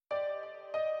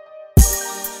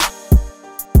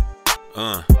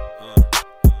Uh,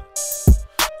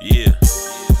 yeah.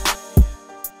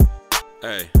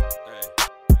 Hey.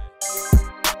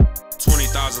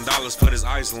 $20,000 for this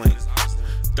ice link.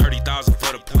 $30,000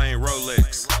 for the plain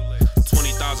Rolex.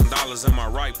 $20,000 in my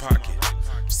right pocket.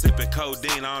 Sipping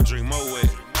codeine, I don't drink Moet.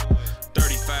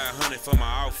 $3,500 for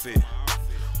my outfit.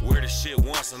 Wear the shit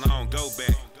once and I don't go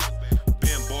back.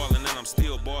 Been ballin' and I'm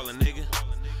still ballin', nigga.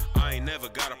 I ain't never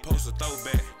got a poster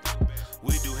throwback.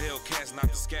 We do Hellcats,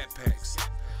 not the scat packs.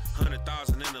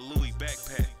 100,000 in the Louis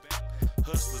backpack.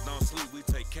 Hustlers don't sleep, we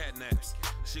take cat naps.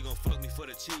 She gon' fuck me for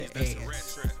the cheese, that's a rat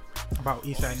trap. About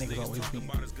Eastside niggas always being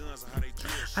good.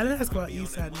 I didn't ask about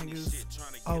Eastside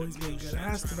niggas always being good. I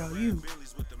asked about you.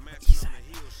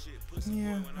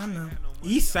 Yeah, I know.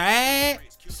 Eastside.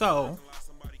 So,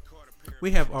 we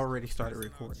have already started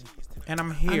recording. And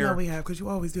I'm here. I know we have, because you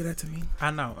always do that to me. I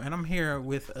know. And I'm here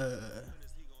with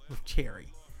Cherry.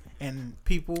 And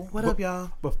people. What up,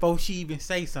 y'all? Before she even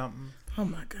say something. Oh,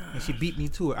 my God. And she beat me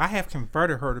to it. I have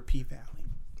converted her to P-Valley.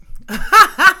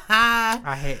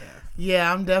 I have.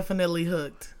 Yeah, I'm definitely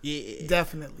hooked. Yeah.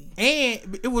 Definitely.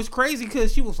 And it was crazy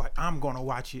because she was like, I'm going to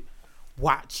watch it.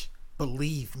 Watch.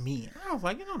 Believe me. And I was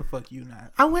like, you know the fuck you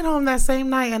not. I went home that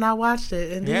same night and I watched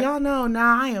it. And do y'all know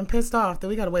now I am pissed off that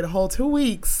we got to wait a whole 2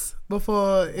 weeks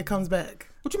before it comes back.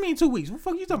 What you mean 2 weeks? What the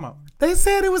fuck you talking about? They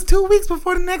said it was 2 weeks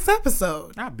before the next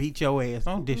episode. I beat your ass.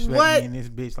 Don't disrespect me in this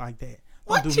bitch like that.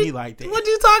 Don't do me like that. What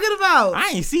you talking about? I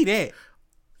ain't see that.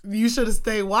 You should have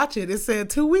stayed watching. It said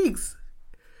 2 weeks.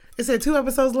 It said 2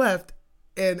 episodes left.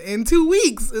 And in 2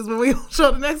 weeks is when we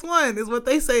show the next one, is what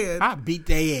they said. I beat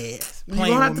their ass. You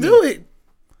gonna have to do it.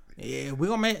 Yeah, we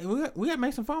gotta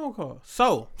make some phone calls.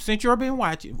 So, since you've been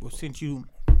watching, or since you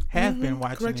have been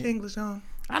watching correct your English, John.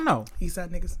 I know. Eastside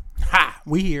niggas. Ha!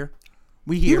 We here.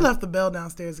 We here. You left the bell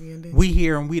downstairs again, didn't you? We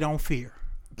here and we don't fear.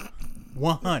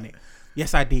 100.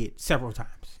 Yes, I did. Several times.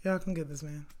 Y'all come get this,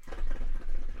 man.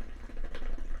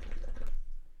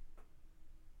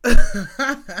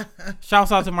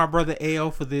 Shouts out to my brother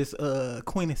L for this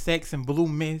Queen of Sex and Blue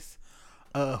Mist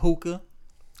hookah.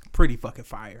 Pretty fucking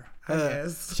fire.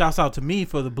 Yes. Shouts out to me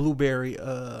for the blueberry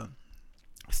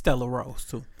Stella Rose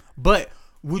too. But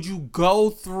would you go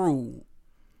through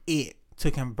it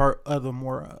to convert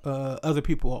other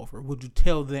people over? Would you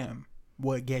tell them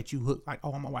what got you hooked? Like,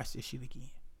 oh, I'm gonna watch this shit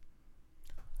again.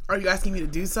 Are you asking me to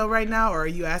do so right now, or are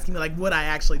you asking me like would I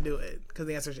actually do it? Because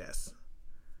the answer is yes.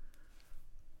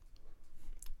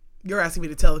 You're asking me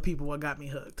to tell the people what got me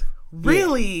hooked.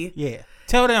 Really? Yeah.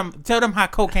 Tell them how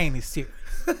cocaine is serious.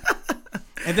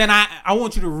 And then I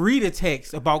want you to read a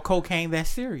text about cocaine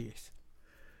that's serious.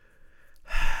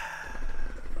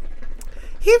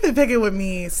 He's been picking with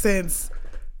me since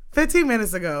 15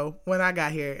 minutes ago when I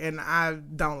got here, and I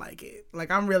don't like it.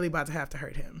 Like, I'm really about to have to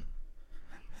hurt him.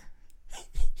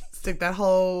 Stick that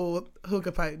whole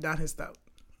hookah pipe down his throat.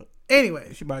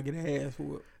 Anyway. She about to get her ass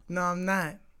whooped. No, I'm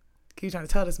not. Keep trying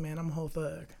to tell this man I'm a whole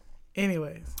thug.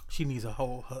 Anyways. She needs a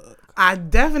whole hug. I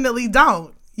definitely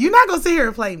don't. You're not going to sit here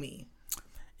and play me.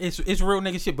 It's real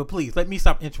nigga shit, but please, let me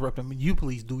stop interrupting. You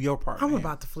please do your part. I'm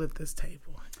about to flip this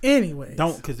table. Anyways.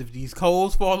 Don't, because if these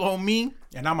coals fall on me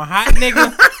and I'm a hot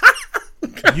nigga,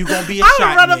 you going to be a shot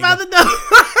nigga. I'm going to run up out the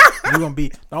door. You going to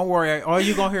be, don't worry, all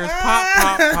you going to hear is pop,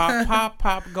 pop, pop, pop,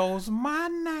 pop goes my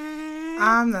name.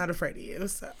 I'm not afraid of you,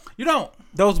 so. You don't.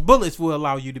 Those bullets will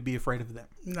allow you to be afraid of them.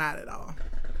 Not at all.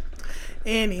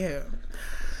 Anywho.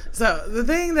 So, the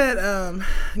thing that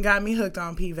got me hooked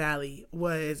on P-Valley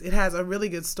was it has a really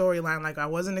good storyline. Like, I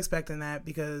wasn't expecting that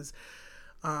because,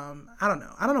 I don't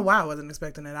know. I don't know why I wasn't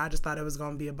expecting it. I just thought it was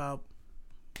going to be about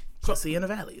pussy in the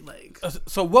valley. Like,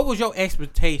 so what was your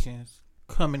expectations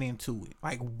coming into it?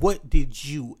 Like, what did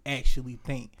you actually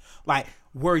think? Like,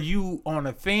 were you on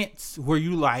the fence? Were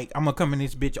you like, I'm going to come in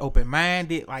this bitch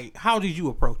open-minded? Like, how did you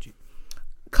approach it?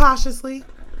 Cautiously.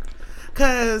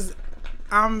 Because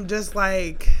I'm just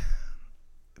like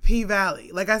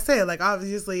P-Valley. Like I said, like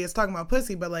obviously it's talking about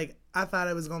pussy, but like I thought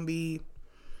it was going to be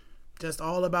just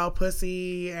all about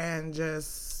pussy and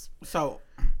just... So,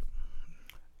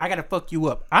 I got to fuck you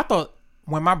up. I thought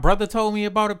when my brother told me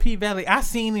about a P-Valley, I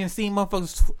seen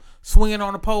motherfuckers swinging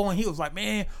on the pole and he was like,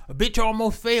 man, a bitch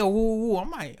almost fell. Woo, woo.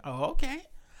 I'm like, oh, okay.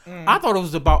 I thought it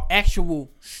was about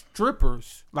actual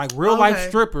strippers, like real life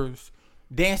strippers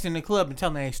dancing in the club and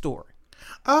telling their story.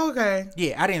 Okay.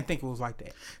 Yeah, I didn't think it was like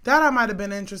that. That I might have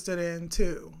been interested in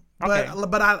too.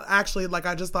 But I actually, like,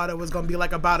 I just thought it was going to be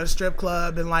like about a strip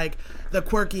club and like the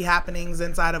quirky happenings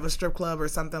inside of a strip club or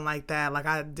something like that. Like,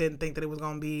 I didn't think that it was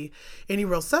going to be any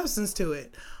real substance to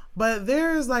it. But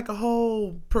there's like a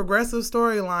whole progressive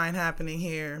storyline happening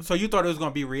here. So you thought it was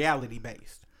going to be reality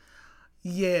based?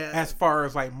 Yeah. As far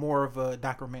as like more of a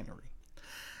documentary.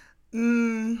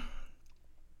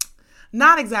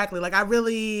 Not exactly. Like I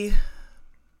really,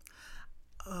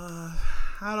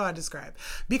 how do I describe?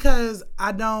 Because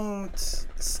I don't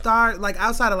start like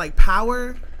outside of like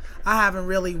Power, I haven't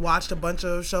really watched a bunch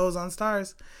of shows on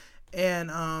Stars,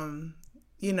 and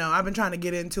you know, I've been trying to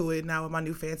get into it now with my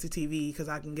new fancy TV because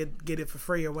I can get it for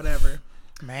free or whatever.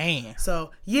 Man.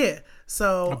 So yeah,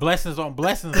 so blessings on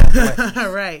blessings on blessings.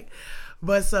 Right.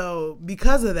 But so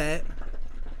because of that,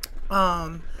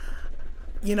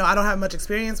 you know, I don't have much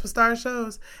experience with star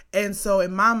shows, and so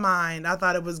in my mind, I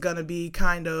thought it was gonna be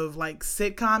kind of like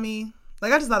sitcom-y.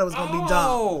 Like I just thought it was gonna be dumb.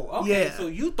 Oh, okay. Yeah. So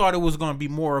you thought it was gonna be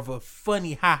more of a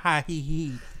funny ha ha he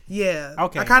he. Yeah.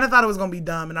 Okay. I kind of thought it was gonna be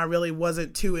dumb, and I really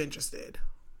wasn't too interested.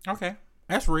 Okay,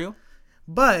 that's real.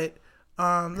 But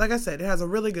like I said, it has a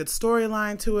really good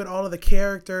storyline to it. All of the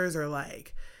characters are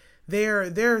like,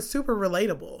 they're super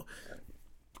relatable.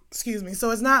 Excuse me.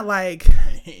 So it's not like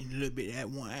A little bit of that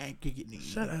one. I ain't kicking it.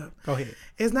 Shut up. Go ahead.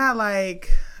 It's not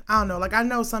like, I don't know. Like I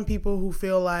know some people who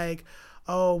feel like,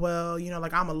 oh well, you know,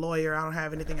 like I'm a lawyer. I don't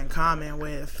have anything in common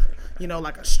with, you know,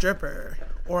 like a stripper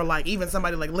or like even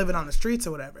somebody like living on the streets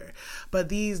or whatever. But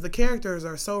the characters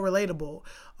are so relatable,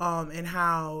 and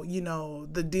how, you know,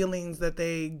 the dealings that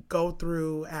they go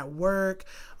through at work,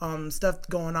 stuff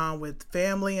going on with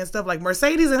family and stuff, like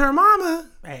Mercedes and her mama.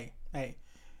 Hey.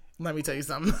 Let me tell you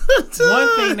something.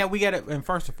 One thing that we gotta, and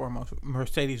first and foremost,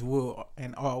 Mercedes will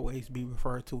and always be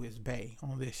referred to as Bae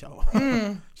on this show.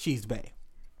 She's Bae.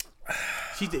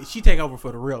 She take over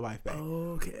for the real life Bae.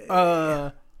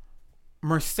 Okay.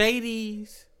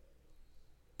 Mercedes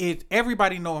is,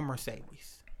 everybody know a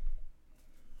Mercedes.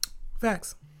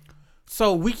 Facts.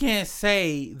 So we can't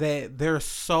say that they're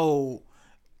so,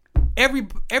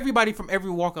 everybody from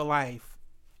every walk of life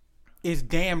is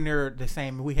damn near the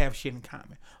same. We have shit in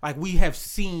common. Like we have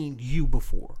seen you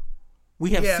before.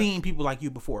 We have seen people like you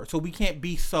before. So we can't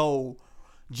be so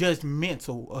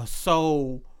judgmental or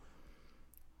so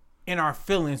in our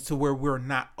feelings to where we're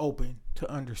not open to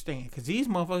understand. Because these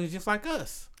motherfuckers just like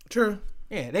us. True.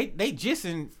 Yeah, they just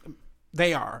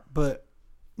they are. But,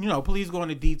 you know, please go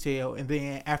into detail. And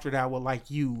then after that, I would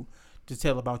like you to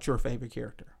tell about your favorite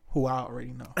character, who I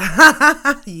already know.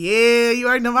 Yeah, you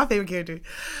already know my favorite character.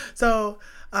 So,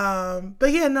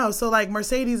 but yeah, no. So like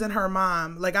Mercedes and her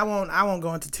mom, like I won't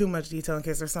go into too much detail in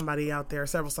case there's somebody out there,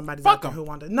 several somebody's out there who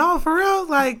want to. No, for real,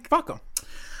 like fuck them.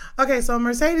 Okay, so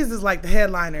Mercedes is like the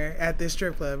headliner at this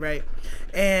strip club, right?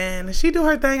 And she do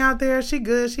her thing out there. She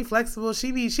good. She flexible.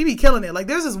 She be killing it. Like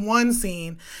there's this one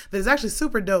scene that is actually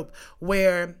super dope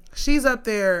where she's up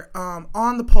there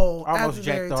on the pole. I almost at the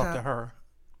jacked very off top. to her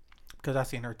because I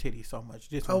seen her titties so much.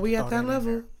 Oh, we at that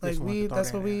level? Like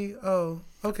that's what we. Oh,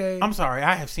 okay. I'm sorry.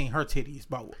 I have seen her titties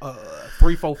about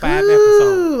 3, 4, 5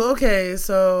 episodes. Okay,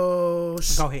 so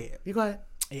go ahead. You go ahead.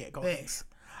 Yeah, go Thanks. ahead.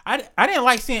 I didn't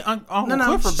like seeing Uncle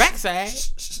Clifford backside.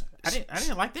 I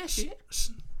didn't like that shit.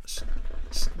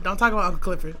 Don't talk about Uncle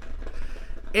Clifford.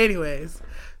 Anyways,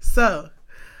 so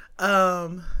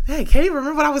hey, can't even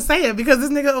remember what I was saying because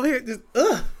this nigga over here just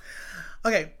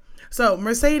Okay, so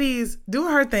Mercedes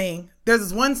doing her thing. There's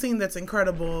this one scene that's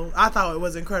incredible. I thought it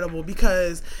was incredible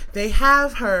because they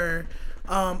have her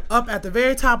up at the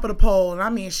very top of the pole, and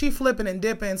I mean she flipping and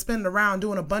dipping, spinning around,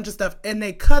 doing a bunch of stuff, and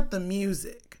they cut the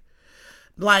music.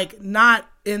 Like not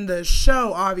in the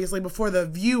show, obviously, but for the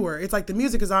viewer, it's like the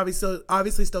music is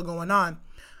obviously still going on,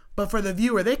 but for the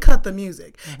viewer, they cut the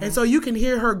music, and so you can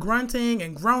hear her grunting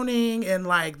and groaning and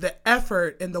like the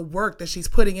effort and the work that she's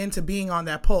putting into being on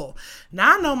that pole.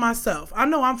 Now I know myself, I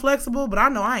know I'm flexible, but I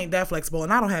know I ain't that flexible,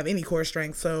 and I don't have any core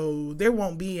strength, so there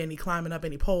won't be any climbing up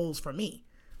any poles for me.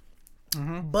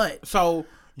 But so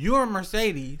you and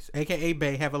Mercedes, aka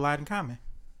Bae, have a lot in common.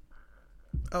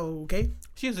 Okay,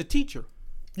 she is a teacher.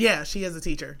 Yeah, she is a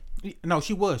teacher. No,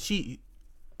 she was. She,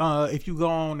 if you go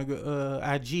on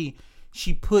IG,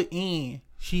 she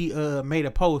made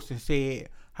a post and said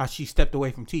how she stepped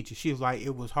away from teaching. She was like,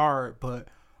 it was hard, but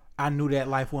I knew that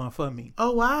life wasn't for me.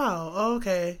 Oh, wow.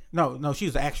 Okay. No, she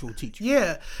was an actual teacher.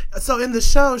 Yeah. So in the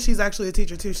show, she's actually a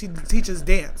teacher too. She teaches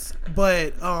dance,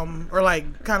 but, or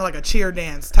like kind of like a cheer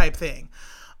dance type thing.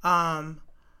 But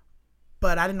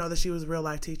I didn't know that she was a real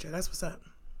life teacher. That's what's up.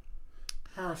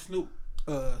 Her and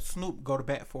Snoop go to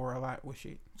bat for her a lot with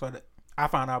shit. So that I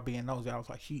found out being nosy. I was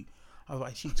like,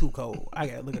 she too cold. I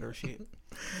gotta look at her shit.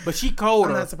 But she colder.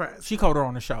 I'm not surprised. She colder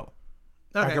on the show.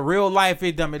 Okay. Like in real life,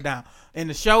 it dumb it down. In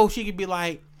the show, she could be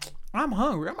like, I'm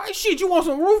hungry. I'm like, shit, you want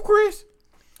some roof, Chris?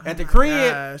 At the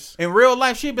crib. Gosh. In real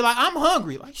life, she'd be like, I'm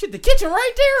hungry. Like, shit, the kitchen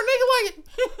right there, nigga.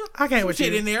 Like, I can't with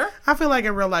shit you. in there. I feel like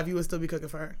in real life, you would still be cooking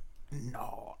for her.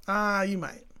 No. You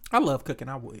might. I love cooking.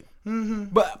 I would. Mm-hmm.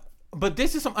 But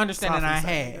this is some understanding Soft I inside,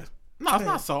 had. No, it's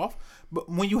not soft. But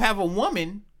when you have a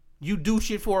woman, you do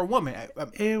shit for a woman.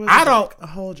 It was a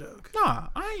whole joke. Nah,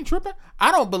 I ain't tripping.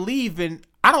 I don't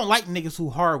like niggas who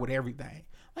hard with everything.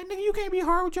 Like, nigga, you can't be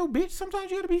hard with your bitch.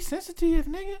 Sometimes you gotta be sensitive,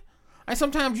 nigga. Like,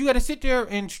 sometimes you gotta sit there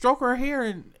and stroke her hair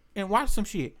and watch some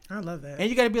shit. I love that. And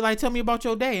you gotta be like, tell me about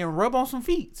your day and rub on some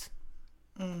feet.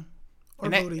 Or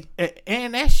and booty.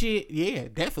 And that shit, yeah,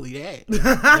 definitely that.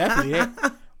 Definitely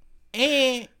that.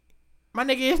 And my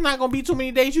nigga, it's not gonna be too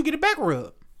many days you get a back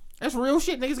rub. That's real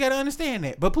shit. Niggas gotta understand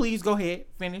that. But please go ahead,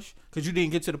 finish, because you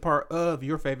didn't get to the part of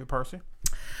your favorite person.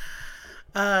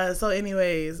 So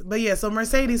anyways, but yeah, so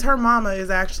Mercedes, her mama is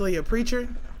actually a preacher.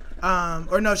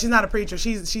 Or no, she's not a preacher.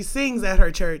 She sings at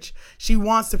her church. She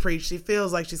wants to preach. She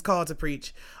feels like she's called to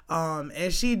preach.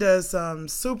 And she does some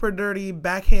super dirty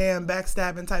backhand,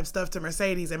 backstabbing type stuff to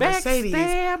Mercedes. And Mercedes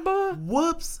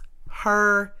whoops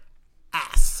her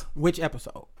ass. Which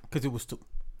episode? Because it was 2.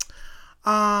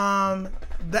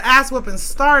 The ass whooping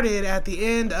started at the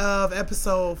end of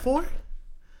episode 4.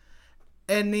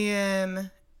 And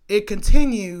then it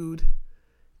continued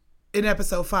in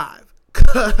episode 5.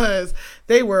 Because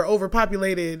they were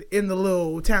overpopulated in the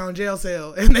little town jail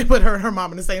cell, and they put her and her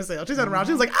mom in the same cell. She turned around,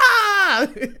 she was like, ah!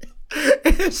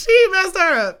 And she messed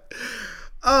her up.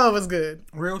 Oh, it was good.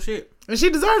 Real shit. And she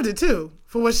deserved it too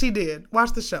for what she did.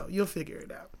 Watch the show. You'll figure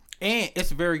it out. And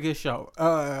it's a very good show.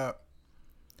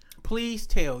 Please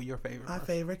tell your favorite. My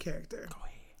favorite character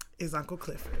is Uncle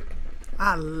Clifford.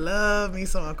 I love me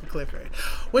some Uncle Clifford.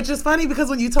 Which is funny because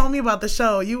when you told me about the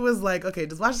show, you was like, okay,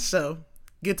 just watch the show.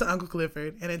 Get to Uncle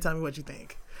Clifford and then tell me what you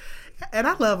think. And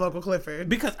I love Uncle Clifford.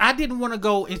 Because I didn't want to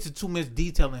go into too much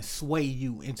detail and sway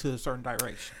you into a certain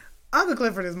direction. Uncle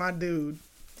Clifford is my dude.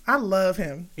 I love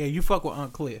him. Yeah, you fuck with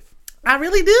Uncle Cliff. I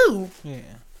really do. Yeah.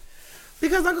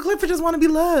 Because Uncle Clifford just want to be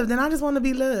loved and I just want to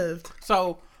be loved.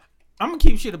 So, I'm going to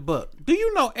keep shit a buck. Do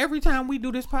you know every time we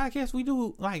do this podcast, we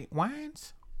do like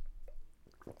wines?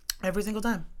 Every single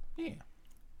time. Yeah.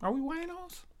 Are we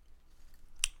winos?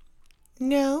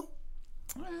 No.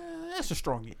 That's a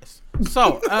strong yes.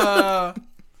 So,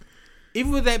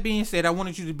 even with that being said, I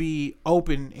wanted you to be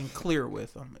open and clear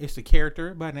with them. It's a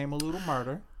character by the name of Little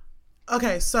Murder.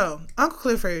 Okay, so Uncle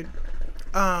Clifford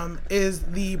is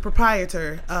the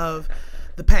proprietor of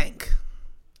the Pank.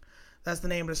 That's the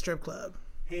name of the strip club.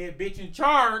 Head bitch in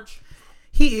charge.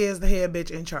 He is the head bitch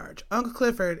in charge. Uncle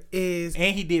Clifford is...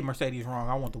 And he did Mercedes wrong.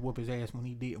 I want to whoop his ass when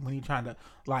he trying to,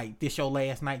 like, this your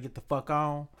last night, get the fuck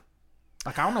on.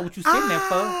 Like, I don't know what you sitting there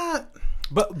for.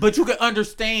 But you can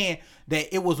understand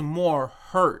that it was more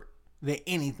hurt than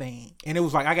anything. And it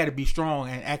was like, I got to be strong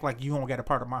and act like you don't got a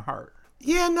part of my heart.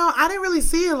 Yeah, no, I didn't really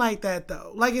see it like that,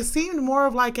 though. Like, it seemed more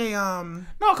of like a...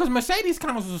 No, because Mercedes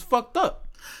kind of was fucked up.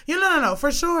 Yeah, no.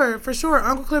 For sure,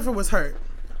 Uncle Clifford was hurt.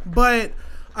 But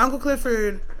Uncle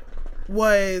Clifford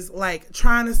was like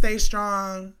trying to stay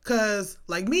strong because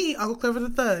like me, Uncle Clifford a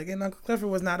thug, and Uncle Clifford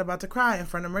was not about to cry in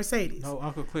front of Mercedes. No,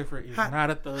 Uncle Clifford is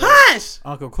not a thug. Hush!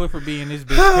 Uncle Clifford being this bitch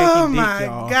taking dick, y'all. Oh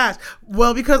my gosh.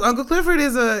 Well, because Uncle Clifford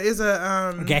is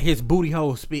a got his booty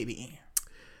hole spit in.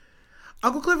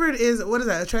 Uncle Clifford is, what is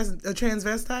that? A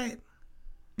transvestite?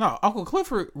 No, Uncle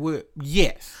Clifford would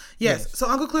yes. So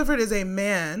Uncle Clifford is a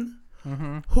man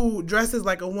who dresses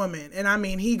like a woman, and I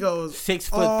mean he goes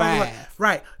 6'5",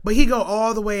 right? But he go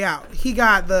all the way out. He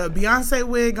got the Beyonce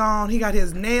wig on. He got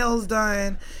his nails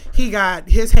done. He got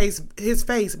his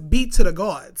face beat to the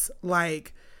gods.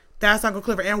 Like that's Uncle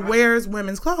Clifford, and wears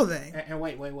women's clothing. And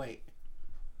wait,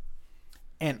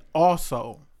 and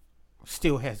also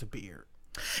still has a beard,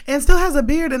 and still has a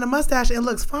beard and a mustache, and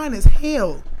looks fine as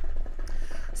hell.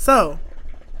 So,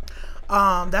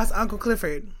 that's Uncle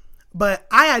Clifford. But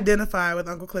I identify with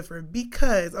Uncle Clifford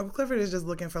because Uncle Clifford is just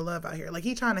looking for love out here. Like,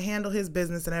 he trying to handle his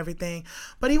business and everything,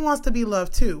 but he wants to be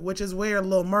loved too, which is where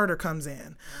Lil Murder comes in.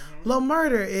 Mm-hmm. Lil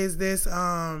Murder is this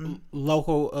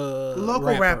local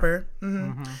rapper.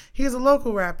 Mm-hmm. He's a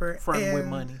local rapper. Front with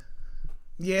money.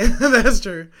 Yeah, that's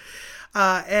true.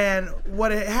 And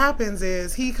what happens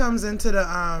is he comes into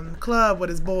the club with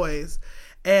his boys,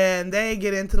 and they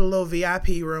get into the little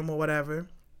VIP room or whatever.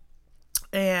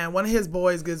 And one of his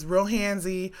boys gets real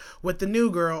handsy with the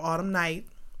new girl, Autumn Night.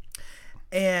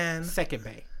 And Second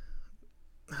Bay.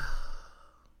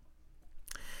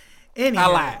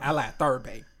 Anyhow, I lied. Third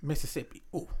Bay, Mississippi.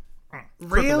 Ooh.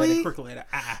 Really?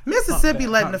 Mississippi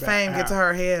letting the fame get to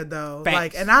her head though. Facts.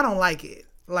 Like, and I don't like it.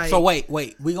 Like, so wait,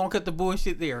 we gonna cut the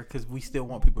bullshit there because we still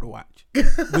want people to watch. We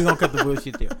gonna cut the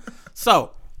bullshit there.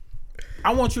 So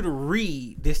I want you to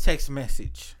read this text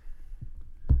message.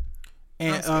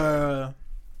 And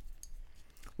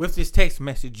with this text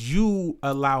message, you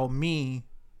allow me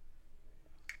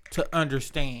to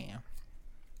understand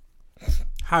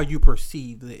how you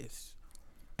perceive this.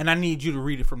 And I need you to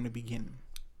read it from the beginning.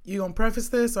 You gonna preface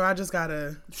this, or I just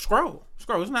gotta... Scroll.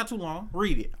 It's not too long.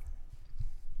 Read it.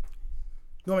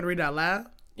 You want me to read it out loud?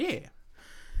 Yeah.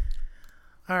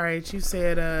 All right, you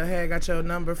said, hey, I got your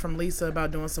number from Lisa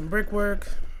about doing some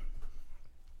brickwork.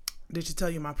 Did she tell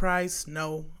you my price?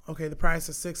 No. Okay, the price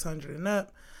is $600 and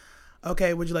up.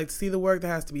 Okay, would you like to see the work that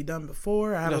has to be done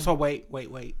before? So wait.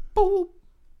 Boop.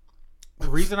 The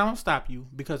reason I don't stop you,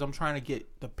 because I'm trying to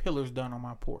get the pillars done on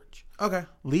my porch. Okay.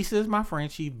 Lisa is my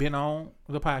friend. She's been on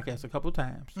the podcast a couple of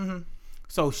times. Mm-hmm.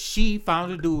 So she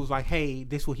found a dude who was like, hey,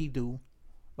 this what he do.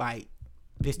 Like,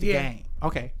 this the game.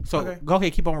 Okay. So go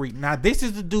ahead, keep on reading. Now, this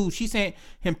is the dude. She sent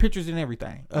him pictures and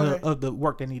everything of the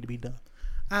work that need to be done.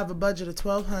 I have a budget of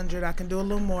 $1,200. I can do a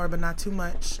little more, but not too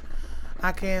much.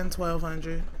 I can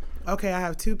 $1,200. Okay, I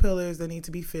have 2 pillars that need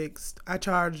to be fixed. I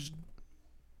charge,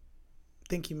 I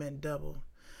think you meant double,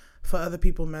 for other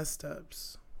people mess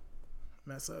ups.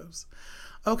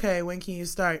 Okay, when can you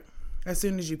start? As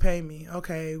soon as you pay me.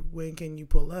 Okay, when can you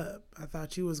pull up? I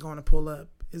thought you was going to pull up.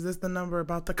 Is this the number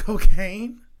about the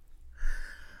cocaine?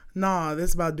 Nah, this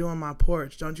is about doing my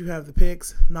porch. Don't you have the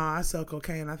pics? Nah, I sell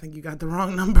cocaine. I think you got the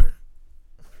wrong number.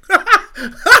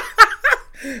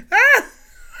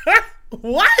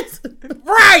 What?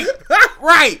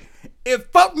 Right. It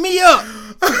fucked me up.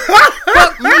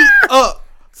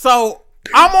 So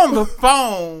I'm on the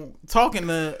phone talking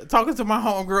to my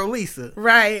homegirl Lisa.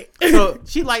 Right. So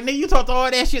she like, nigga, you talked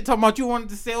all that shit talking about you wanted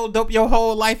to sell dope your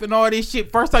whole life and all this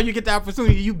shit. First time you get the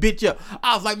opportunity, you bitch up.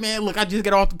 I was like, man, look, I just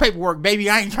get off the paperwork, baby.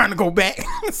 I ain't trying to go back.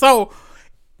 So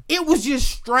it was just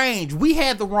strange. We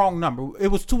had the wrong number. It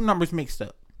was 2 numbers mixed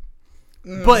up.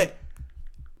 But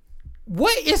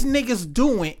what is niggas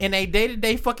doing in a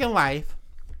day-to-day fucking life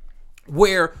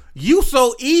where you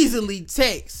so easily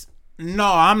text, no,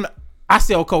 I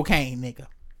sell cocaine, nigga?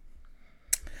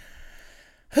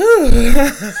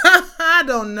 I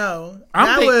don't know.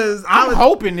 I'm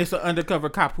hoping it's an undercover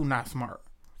cop who not smart.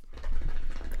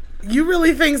 You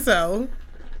really think so?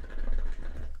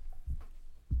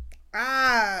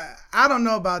 I don't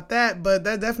know about that, but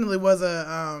that definitely was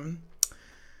a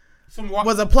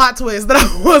plot twist that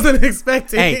I wasn't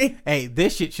expecting. Hey,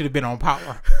 this shit should have been on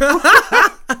Power.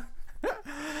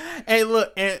 Hey,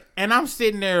 look, and I'm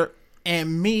sitting there,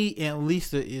 and me and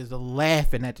Lisa is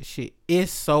laughing at the shit.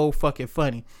 It's so fucking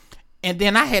funny. And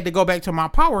then I had to go back to my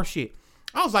Power shit.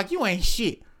 I was like, you ain't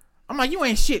shit. I'm like, you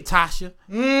ain't shit, Tasha.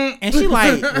 And she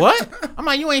like, what? I'm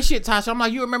like, you ain't shit, Tasha. I'm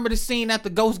like, you remember the scene after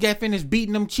Ghost got finished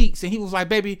beating them cheeks? And he was like,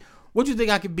 baby, what you think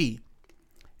I could be?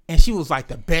 And she was like,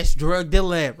 the best drug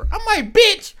dealer ever. I'm like,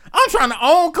 bitch, I'm trying to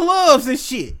own clubs and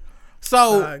shit.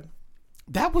 So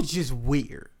that was just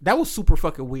weird. That was super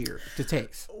fucking weird to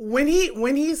text. When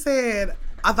he said,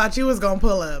 I thought you was going to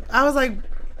pull up, I was like,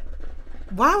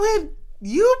 why would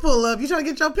you pull up? You trying to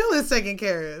get your pillars taken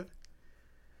care of.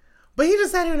 But he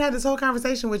just sat here and had this whole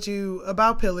conversation with you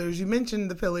about pillars. You mentioned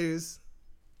the pillars.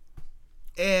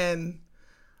 And,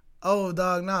 oh,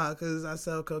 dog, nah, because I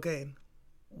sell cocaine.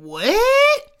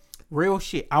 What? Real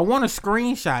shit. I want to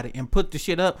screenshot it and put the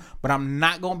shit up, but I'm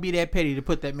not going to be that petty to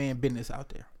put that man business out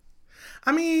there.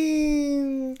 I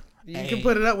mean, you can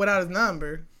put it up without his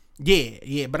number.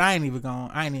 Yeah, but I ain't even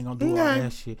gonna do all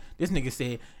that shit. This nigga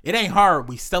said, it ain't hard,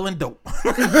 we selling dope.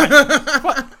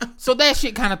 So that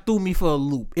shit kind of threw me for a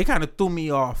loop. It kind of threw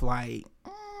me off like,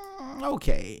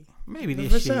 okay, maybe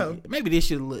this shit a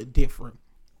little different.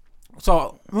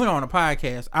 So when on a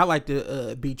podcast, I like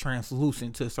to be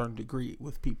translucent to a certain degree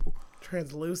with people.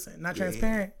 Translucent, not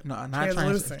transparent. No, not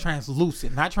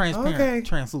translucent, not transparent. Okay.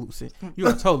 Translucent. You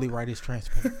are totally right. It's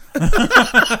transparent.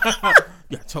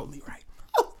 You're totally right.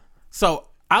 So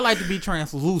I like to be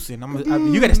translucent.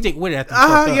 You got to stick with it.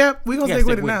 Yep, we gonna stick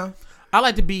with it now. I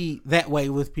like to be that way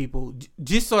with people,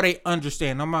 just so they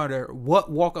understand. No matter what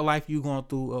walk of life you going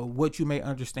through or what you may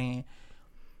understand,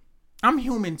 I'm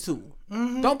human too.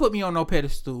 Mm-hmm. Don't put me on no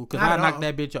pedestal because I'll knock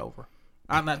that bitch over.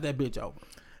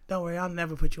 Don't worry, I'll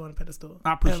never put you on a pedestal.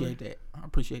 I appreciate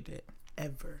that.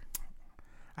 Ever.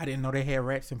 I didn't know they had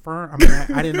rats in Fern.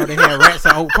 I didn't know they had rats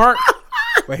in Oak Park.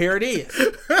 But here it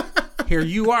is. Here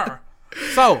you are.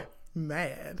 So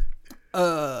mad.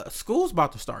 School's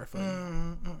about to start for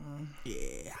you.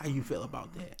 Yeah, how you feel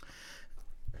about that?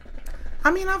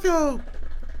 I mean, I feel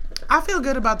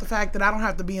good about the fact that I don't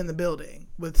have to be in the building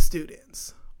with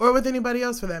students or with anybody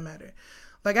else for that matter.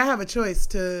 Like, I have a choice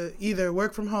to either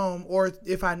work from home or,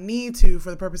 if I need to,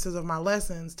 for the purposes of my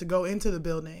lessons, to go into the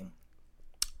building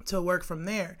to work from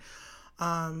there.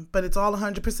 But it's all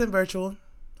 100% virtual.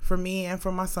 for me and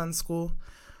for my son's school.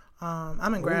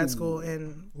 I'm in grad school,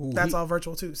 and that's all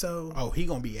virtual too. So he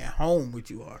gonna be at home with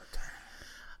you all the time.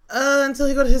 Until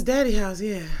he go to his daddy house,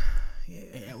 yeah.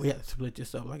 We have to split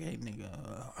this up. Like, hey,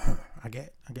 nigga, I got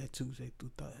Tuesday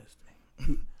through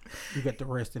Thursday. You got the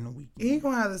rest in the week. He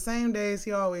gonna have the same days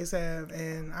he always have,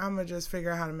 and I'm gonna just figure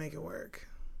out how to make it work.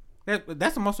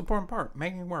 That's the most important part,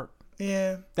 making it work.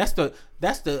 Yeah, that's the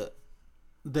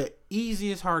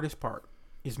easiest, hardest part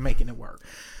is making it work.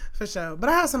 For sure. But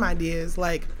I have some ideas,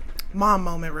 like mom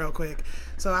moment real quick.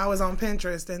 So I was on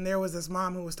Pinterest, and there was this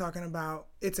mom who was talking about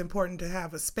it's important to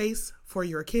have a space for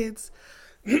your kids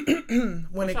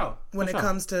when it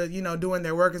comes to, you know, doing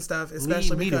their work and stuff,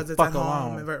 especially because it's at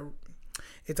home.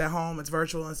 It's at home, it's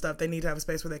virtual and stuff. They need to have a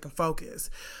space where they can focus.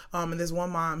 And this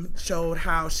one mom showed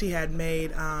how she had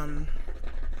made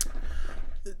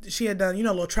she had done, you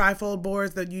know, little trifold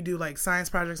boards that you do like science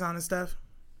projects on and stuff.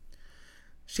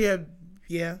 She had,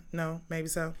 maybe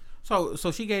so.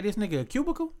 So she gave this nigga a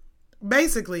cubicle?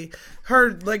 Basically,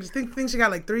 her like think she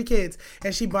got like 3 kids,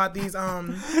 and she bought these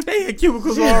they had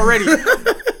cubicles already.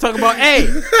 Talk about, hey,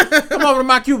 come over to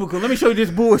my cubicle. Let me show you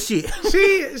this bullshit.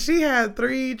 She had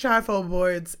 3 trifold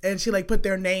boards, and she like put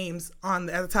their names at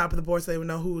the top of the board so they would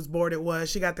know whose board it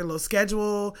was. She got their little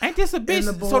schedule. Ain't this a bitch?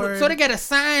 So they got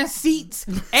assigned seats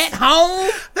at home.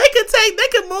 They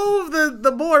could move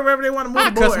the board wherever they want to move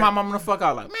the board. I cuss my mama the fuck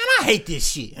out like, man, I hate this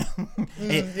shit.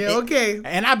 Okay.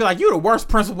 And I'd be like, you the worst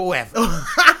principal ever.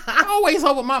 I always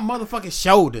over my motherfucking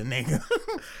shoulder, nigga.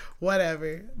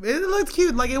 Whatever. It looked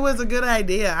cute. Like, it was a good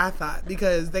idea, I thought,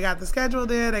 because they got the schedule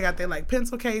there. They got their, like,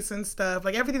 pencil case and stuff.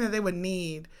 Like, everything that they would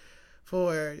need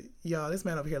for, this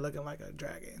man over here looking like a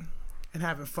dragon and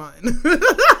having fun.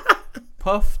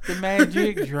 Puff the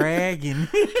Magic Dragon.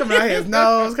 Coming out his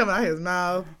nose, coming out his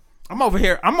mouth. I'm over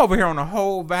here on the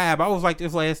whole vibe. I was like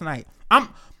this last night.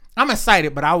 I'm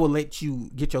excited, but I will let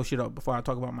you get your shit up before I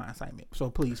talk about my assignment.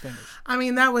 So please finish. I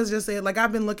mean, that was just it. Like,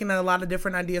 I've been looking at a lot of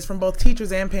different ideas from both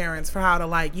teachers and parents for how to,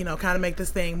 like, you know, kind of make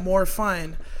this thing more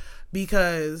fun,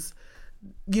 because,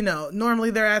 you know,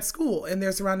 normally they're at school and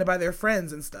they're surrounded by their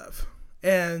friends and stuff.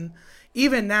 And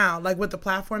even now, like with the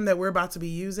platform that we're about to be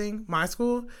using, my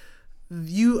school,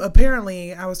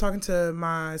 I was talking to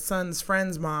my son's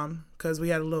friend's mom because we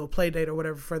had a little play date or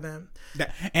whatever for them.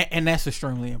 And that's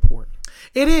extremely important.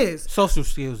 It is. Social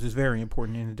skills is very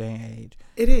important in the day and age.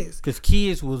 It is. Because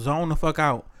kids will zone the fuck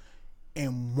out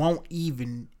and won't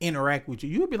even interact with you.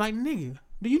 You'll be like, nigga,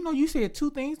 do you know you said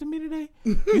 2 things to me today?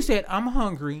 You said, I'm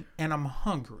hungry and I'm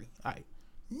hungry. Like,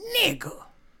 nigga.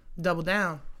 Double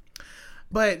down.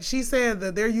 But she said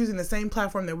that they're using the same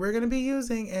platform that we're going to be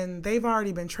using, and they've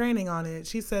already been training on it.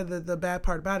 She said that the bad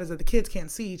part about it is that the kids can't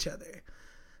see each other.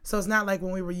 So it's not like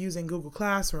when we were using Google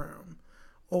Classroom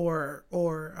or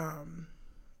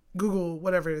Google,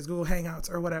 whatever it is, Google Hangouts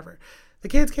or whatever. The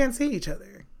kids can't see each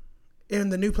other in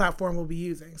the new platform we'll be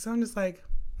using. So I'm just like,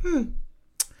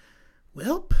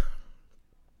 welp,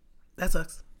 that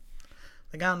sucks.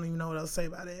 Like, I don't even know what else to say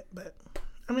about it. But,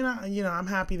 I mean, I'm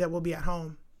happy that we'll be at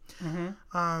home.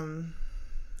 Mm-hmm.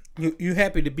 You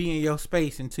happy to be in your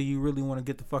space until you really want to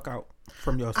get the fuck out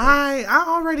from your space. I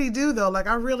already do, though. Like,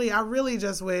 I really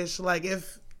just wish, like,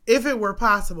 if it were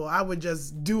possible, I would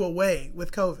just do away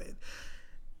with COVID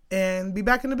and be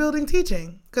back in the building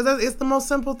teaching, because it's the most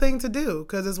simple thing to do,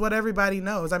 because it's what everybody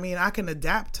knows. I mean, I can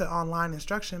adapt to online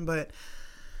instruction, but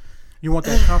you want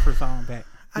that comfort zone back.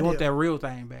 You want that real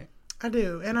thing back. I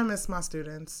do, and I miss my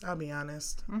students. I'll be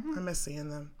honest. Mm-hmm. I miss seeing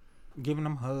them. Giving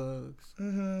them hugs.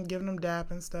 Mm-hmm. Giving them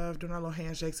dap and stuff. Doing our little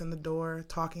handshakes in the door.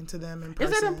 Talking to them in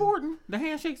person. Is that important? The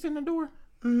handshakes in the door?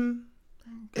 Mm-hmm.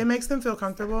 Okay. It makes them feel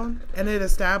comfortable, and it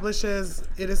establishes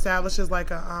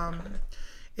like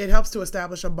it helps to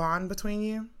establish a bond between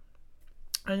you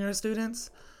and your students.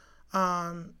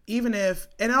 And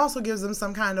it also gives them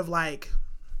some kind of like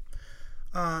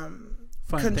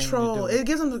control. It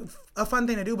gives them a fun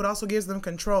thing to do, but also gives them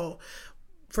control.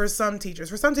 For some teachers,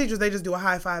 they just do a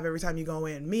high five every time you go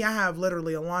in. Me, I have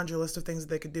literally a laundry list of things that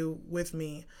they could do with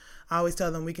me. I always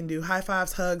tell them we can do high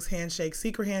fives, hugs, handshakes,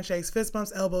 secret handshakes, fist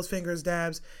bumps, elbows, fingers,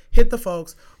 dabs, hit the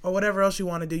folks, or whatever else you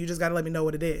want to do. You just got to let me know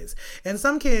what it is. And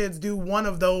some kids do one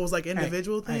of those like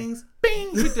individual things.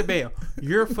 Bing, hit the bell.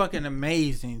 You're fucking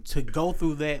amazing to go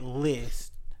through that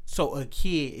list. So a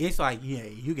kid, it's like, yeah,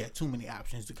 you got too many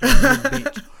options to come to this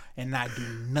bitch and not do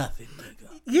nothing, nigga.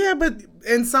 Yeah, but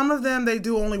in some of them, they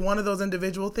do only one of those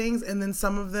individual things. And then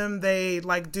some of them, they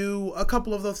like do a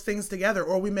couple of those things together.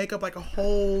 Or we make up like a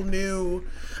whole new...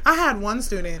 I had one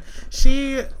student,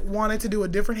 she wanted to do a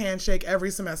different handshake every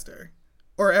semester.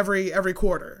 Or every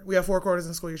quarter. We have 4 quarters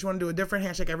in school year. She wanted to do a different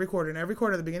handshake every quarter. And every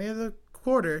quarter, at the beginning of the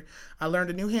quarter, I learned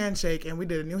a new handshake, and we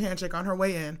did a new handshake on her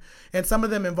way in. And some of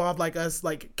them involved like us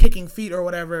like kicking feet or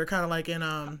whatever, kind of like in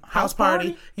house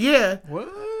party. Yeah. What?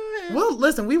 Well,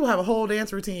 listen, we will have a whole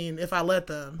dance routine if I let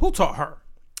them. Who taught her?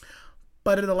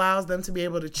 But it allows them to be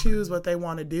able to choose what they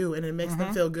want to do, and it makes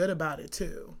them feel good about it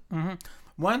too.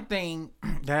 One thing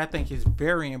that I think is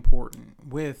very important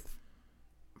with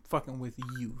fucking with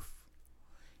youth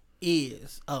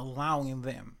is allowing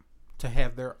them to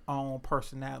have their own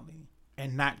personality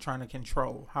and not trying to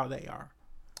control how they are.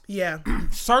 Yeah.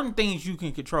 Certain things you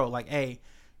can control, like, hey,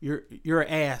 you're an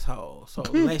asshole, so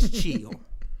let's chill.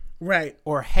 Right.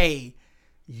 Or, hey,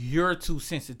 you're too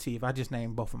sensitive. I just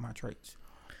named both of my traits.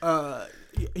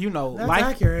 You know, That's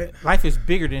accurate. Life is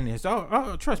bigger than this.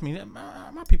 Oh, trust me,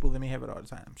 my people let me have it all the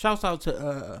time. Shouts out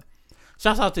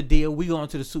to Deal. We going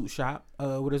to the suit shop.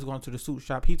 With us going to the suit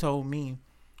shop, he told me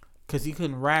because he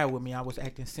couldn't ride with me, I was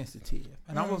acting sensitive,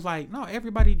 and I was like, no,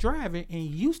 everybody driving, and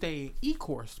you stay in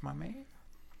E-course, my man.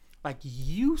 Like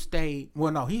you stay.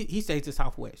 Well, no, he stays to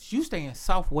Southwest. You stay in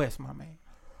Southwest, my man,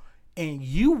 and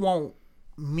you want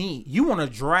to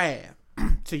drive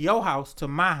to your house, to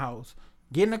my house.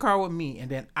 Get in the car with me, and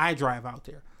then I drive out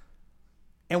there.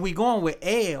 And we going with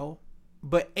L,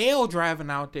 but L driving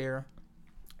out there,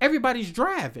 everybody's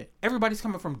driving. Everybody's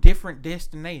coming from different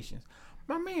destinations.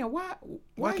 My man, why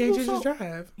can't you just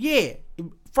drive? Yeah.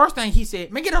 First thing he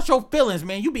said, man, get out your feelings,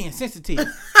 man. You being sensitive.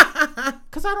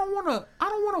 Cause I don't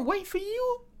wanna wait for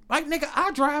you. Like, nigga,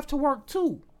 I drive to work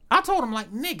too. I told him,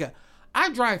 like, nigga,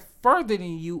 I drive further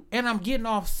than you, and I'm getting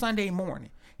off Sunday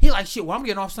morning. He like, shit, well, I'm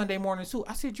getting off Sunday morning too.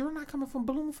 I said, you're not coming from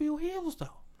Bloomfield Hills,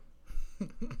 though.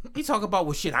 He talk about,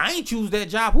 well, shit, I ain't choose that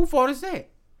job. Who fault is that?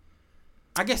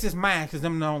 I guess it's mine because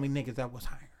them the only niggas that was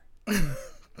hiring.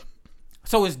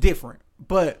 So it's different.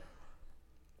 But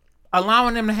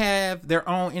allowing them to have their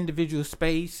own individual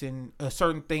space and a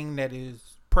certain thing that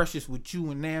is precious with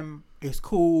you and them is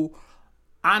cool.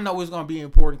 I know it's going to be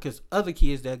important because other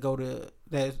kids that go to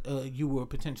that you will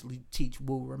potentially teach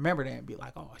will remember that and be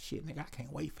like, oh shit, nigga, I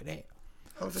can't wait for that.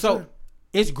 Oh, for so sure.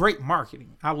 It's great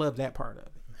marketing. I love that part of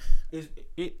it.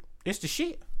 It's the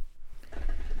shit.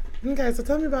 Okay, so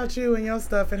tell me about you and your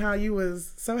stuff and how you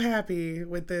was so happy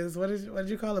with this. What did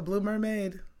you call it? Blue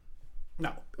Mermaid?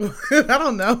 No. I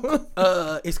don't know.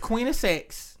 It's Queen of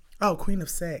Sex. Oh, Queen of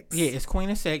Sex. Yeah, it's Queen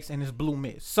of Sex and it's Blue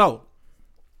Mist. So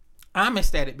I'm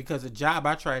ecstatic because a job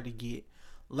I tried to get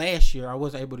last year I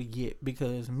was able to get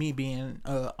because me being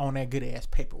on that good ass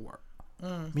paperwork,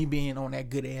 me being on that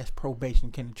good ass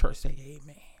probation. Can the church say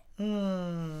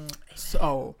amen?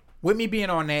 So with me being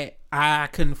on that, I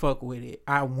couldn't fuck with it.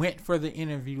 I went for the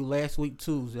interview last week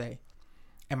Tuesday,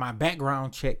 and my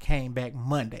background check came back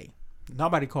Monday.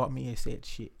 Nobody called me and said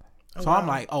shit. So wow. I'm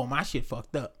like, oh, my shit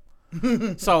fucked up.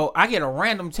 So I get a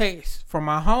random text from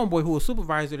my homeboy who was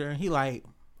supervisor there, and he like,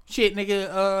 shit,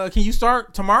 nigga, can you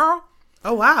start tomorrow?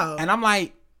 Oh, wow. And I'm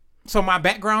like, so my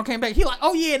background came back. He like,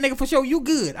 oh, yeah, nigga, for sure, you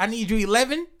good. I need you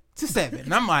 11 to 7.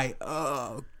 And I'm like,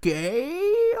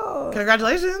 okay.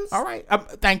 Congratulations. All right.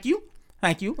 Thank you.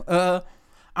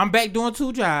 I'm back doing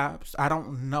 2 jobs. I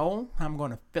don't know how I'm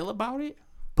going to feel about it,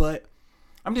 but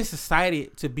I'm just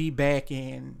excited to be back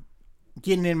and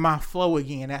getting in my flow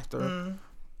again after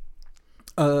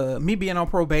me being on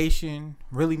probation,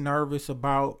 really nervous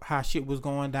about how shit was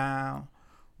going down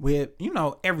with,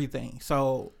 everything.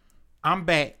 So I'm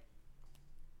back.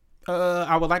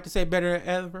 I would like to say better than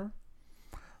ever,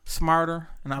 smarter,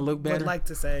 and I look better. Would like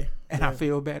to say. And I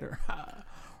feel better.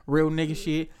 Real nigga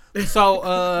shit.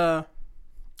 So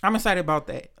I'm excited about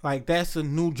that. Like, that's a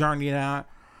new journey that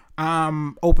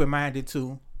I'm open-minded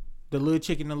to. The little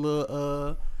chick and the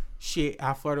little shit,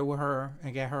 I flirted with her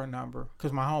and got her number.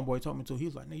 Because my homeboy told me to. He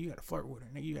was like, nigga, you got to flirt with her.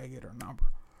 Nigga, you got to get her number.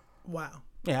 Wow.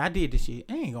 Yeah, I did this shit.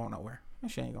 It ain't going nowhere.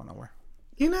 That shit ain't going nowhere.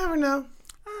 You never know.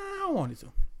 I don't want it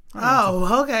to.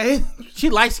 Okay. She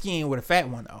light-skinned with a fat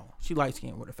one, though. She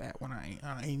light-skinned with a fat one. I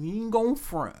ain't even going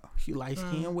front. She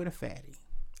light-skinned with a fatty.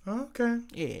 Okay.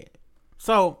 Yeah.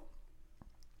 So,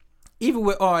 even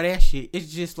with all that shit,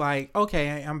 it's just like,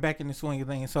 okay, I'm back in the swing of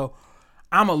things. So,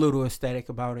 I'm a little ecstatic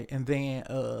about it. And then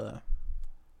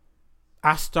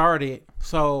I started.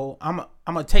 So, I'm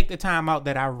going to take the time out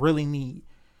that I really need.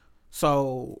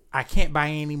 So, I can't buy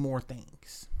any more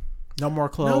things. No more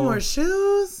clothes. No more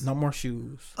shoes? No more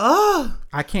shoes. Oh.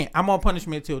 I can't. I'm on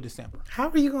punishment till December. How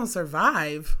are you going to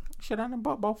survive? Shit, I done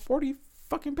bought about 40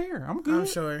 fucking pair. I'm good. I'm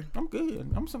sure. I'm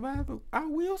good. I'm surviving. I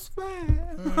will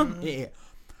survive. Yeah.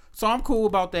 So I'm cool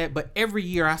about that. But every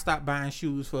year I stop buying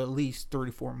shoes for at least 3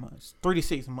 to 4 months. 3 to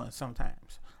 6 months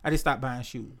sometimes. I just stop buying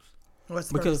shoes. What's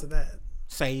the purpose of that?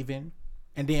 Saving.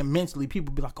 And then mentally,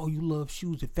 people be like, "Oh, you love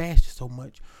shoes and fashion so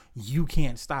much, you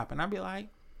can't stop." And I be like,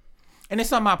 and it's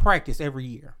something I practice every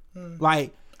year.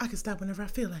 Like, I can stop whenever I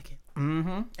feel like it.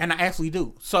 And I actually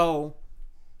do. So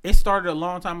it started a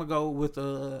long time ago with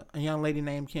a young lady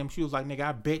named Kim. She was like, "Nigga,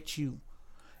 I bet you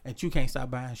that you can't stop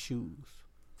buying shoes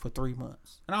for 3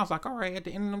 months." And I was like, "All right, at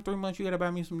the end of them 3 months, you got to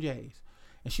buy me some J's."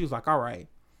 And she was like, "All right."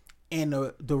 And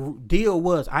the deal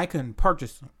was I couldn't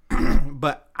purchase them,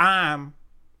 but I'm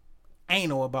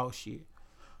anal about shit.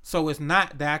 So it's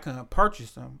not that I couldn't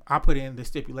purchase them. I put in the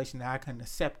stipulation that I couldn't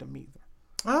accept them either.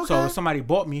 Okay. So if somebody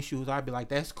bought me shoes, I'd be like,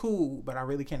 "That's cool, but I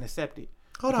really can't accept it."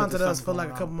 Hold on to those for like a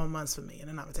going couple more months for me, and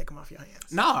then I'm gonna take them off your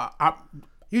hands. No,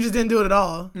 You just didn't do it at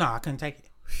all. I couldn't take it.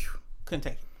 Couldn't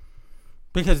take it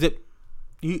because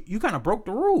you kind of broke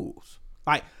the rules.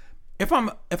 Like if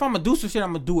I'm gonna do some shit,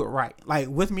 I'm gonna do it right. Like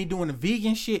with me doing the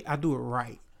vegan shit, I do it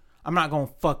right. I'm not gonna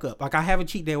fuck up. Like I have a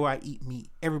cheat day where I eat meat.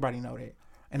 Everybody know that,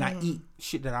 and I eat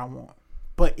shit that I want,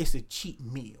 but it's a cheat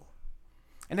meal.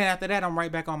 And then after that, I'm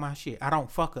right back on my shit. I don't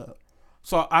fuck up.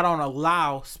 So I don't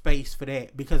allow space for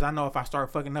that because I know if I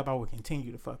start fucking up, I will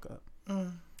continue to fuck up.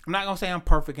 I'm not going to say I'm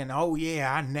perfect and, oh,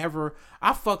 yeah,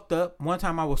 I fucked up. One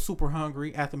time I was super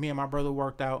hungry after me and my brother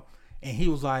worked out. And he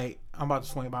was like, "I'm about to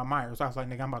swing by Myers." I was like,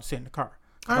 "Nigga, I'm about to sit in the car."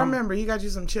 I remember he got you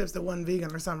some chips that wasn't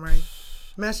vegan or something, right?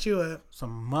 Messed you up.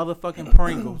 Some motherfucking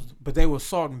Pringles. But they were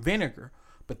salt and vinegar.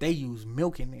 But they use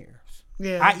milk in theirs.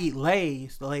 Yeah. I eat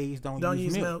Lay's. The Lay's don't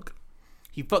use milk. milk.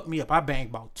 He fucked me up. I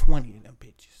banged about 20 of them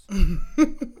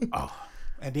bitches. Oh,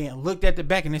 and then looked at the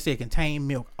back and it said contain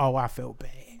milk. Oh, I felt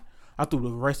bad. I threw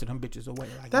the rest of them bitches away.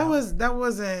 Like that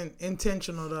wasn't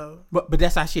intentional though. But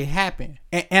that's how shit happened.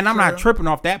 And I'm not tripping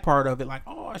off that part of it. Like,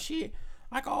 oh shit.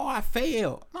 Like, oh, I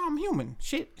failed. No, I'm human.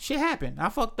 Shit happened. I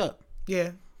fucked up.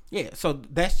 Yeah. Yeah. So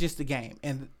that's just the game.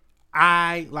 And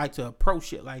I like to approach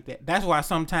shit like that. That's why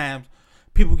sometimes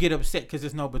people get upset because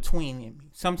there's no between in me.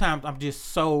 Sometimes I'm just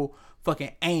so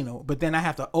fucking anal, but then I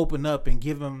have to open up and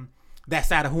give them that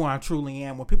side of who I truly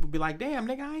am. When people be like, "Damn,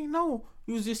 nigga, I ain't know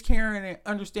you was just caring and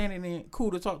understanding and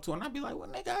cool to talk to," and I'd be like, "Well,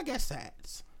 nigga, I got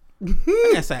sides.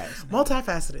 I got sides.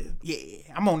 Multifaceted.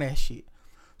 Yeah, I'm on that shit."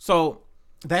 So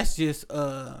that's just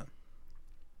how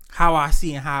I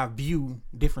see and how I view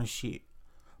different shit.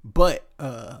 But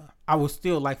I would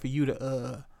still like for you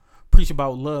to preach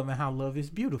about love and how love is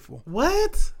beautiful.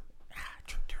 What?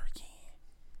 Tricked her again.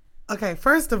 Okay,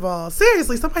 first of all,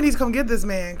 seriously, somebody needs to come get this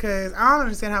man because I don't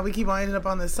understand how we keep on ending up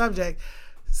on this subject.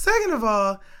 Second of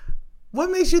all, what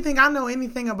makes you think I know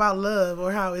anything about love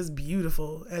or how it's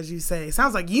beautiful, as you say?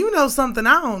 Sounds like you know something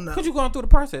I don't know. Because you going through the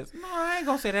process. No, I ain't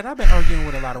going to say that. I've been arguing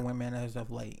with a lot of women as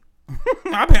of late.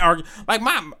 I've been arguing. Like,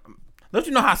 don't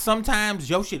you know how sometimes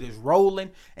your shit is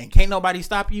rolling and can't nobody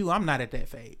stop you? I'm not at that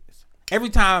phase. Every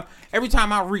time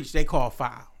I reach, they call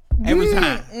foul. Every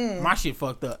time. My shit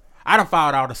fucked up. I done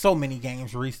fouled out of so many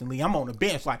games recently. I'm on the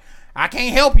bench like, I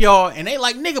can't help y'all. And they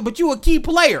like, "Nigga, but you a key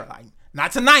player." Like,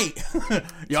 not tonight.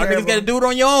 Y'all niggas got to do it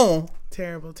on your own.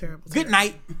 Terrible. Good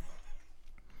night.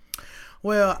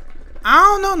 Well, I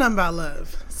don't know nothing about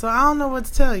love, so I don't know what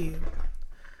to tell you.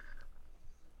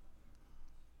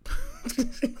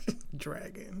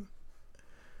 Dragon.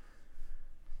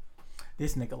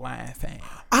 This nigga lying, fam.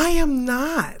 I am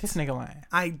not. This nigga lying.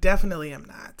 I definitely am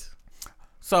not.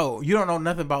 So, you don't know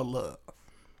nothing about love.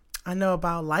 I know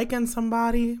about liking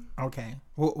somebody. Okay.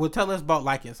 Well, tell us about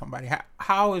liking somebody.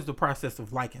 How is the process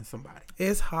of liking somebody?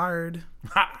 It's hard.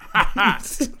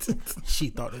 She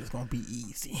thought it was going to be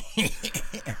easy.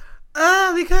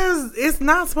 Because it's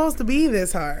not supposed to be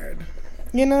this hard.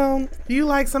 You know, you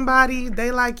like somebody,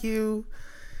 they like you.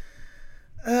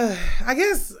 I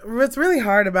guess what's really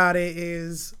hard about it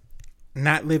is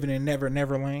not living in Never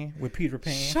Land with Peter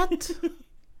Pan. Shut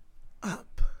up.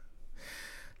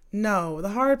 No, the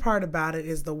hard part about it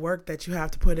is the work that you have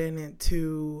to put in it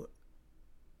to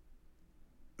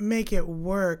make it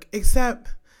work. Except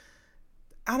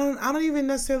I don't even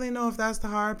necessarily know if that's the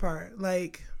hard part.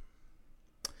 Like,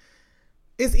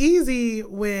 it's easy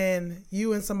when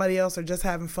you and somebody else are just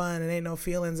having fun and ain't no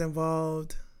feelings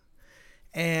involved.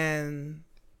 And,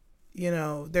 you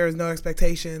know, there's no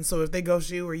expectation. So if they ghost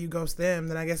you or you ghost them,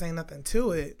 then I guess ain't nothing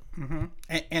to it. Mm-hmm.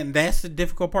 And that's the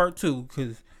difficult part too,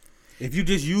 because if you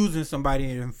just using somebody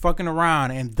and fucking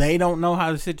around and they don't know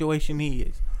how the situation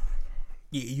is,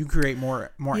 you create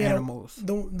more animals.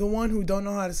 The one who don't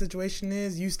know how the situation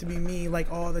is used to be me,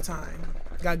 like, all the time.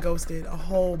 Got ghosted a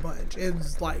whole bunch.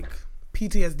 It's like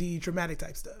PTSD, traumatic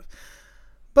type stuff.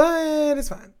 But it's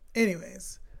fine.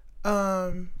 Anyways.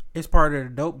 It's part of the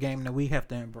dope game that we have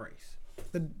to embrace.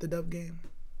 The dope game.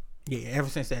 Yeah, ever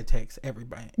since that text,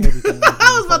 everything.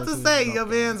 I was about to say, your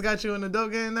man's got you in the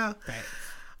dope game now. Facts.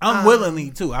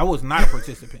 Unwillingly, too. I was not a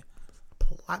participant.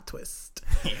 Plot twist.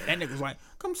 Yeah, that nigga was like,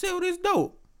 come sell this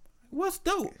dope. What's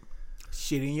dope?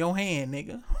 Shit in your hand,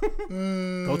 nigga.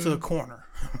 Go to the corner.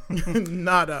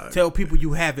 Nah, dog. Tell people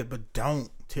you have it, but don't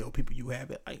tell people you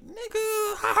have it. Like,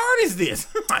 nigga, how hard is this?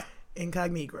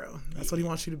 Incognito. That's what he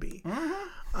wants you to be.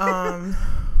 And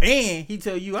he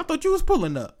tell you, I thought you was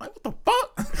pulling up. Like, what the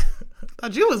fuck?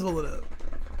 Thought you was pulling up.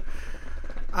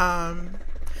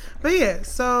 But yeah,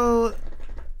 so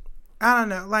I don't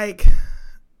know, like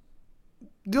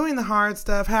doing the hard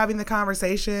stuff, having the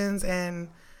conversations and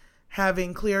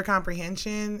having clear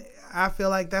comprehension, I feel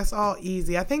like that's all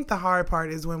easy. I think the hard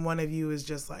part is when one of you is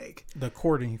just like the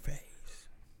courting phase.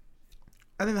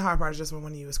 I think the hard part is just when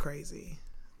one of you is crazy.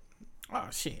 Oh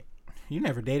shit. You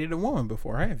never dated a woman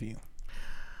before, have you?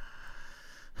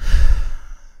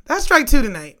 That's strike 2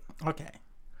 tonight. Okay.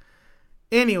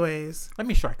 Anyways. Let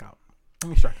me strike out.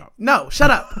 No,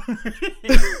 shut up.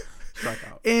 Strike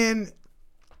out. In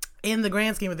the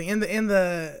grand scheme of things, in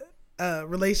the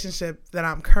relationship that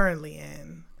I'm currently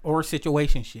in. Or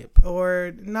situationship.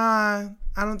 Or, nah,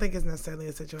 I don't think it's necessarily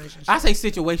a situationship. I say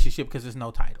situationship because there's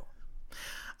no title.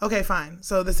 Okay, fine.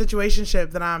 So the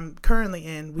situationship that I'm currently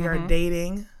in, we are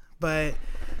dating, but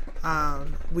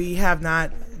we have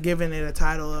not given it a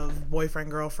title of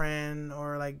boyfriend, girlfriend,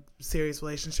 or like serious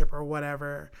relationship or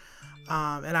whatever.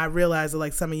 And I realize that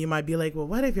like some of you might be like, well,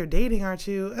 what if you're dating, aren't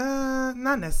you?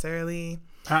 Not necessarily.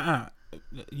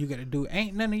 You gotta do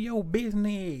ain't none of your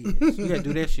business. You gotta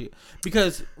do that shit.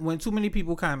 Because when too many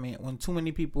people comment, when too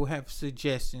many people have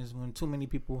suggestions, when too many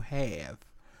people have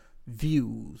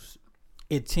views,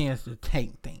 it tends to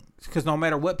taint things. Because no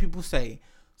matter what people say,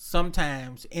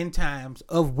 sometimes in times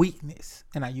of weakness,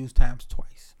 and I use times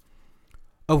twice,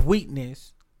 of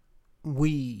weakness,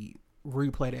 we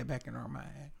replay that back in our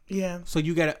mind. Yeah. So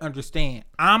you got to understand,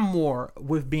 I'm more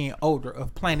with being older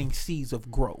of planting seeds of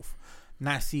growth,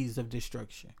 not seeds of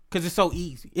destruction. Because it's so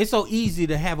easy. It's so easy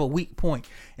to have a weak point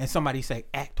and somebody say,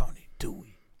 act on it, do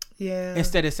it. Yeah.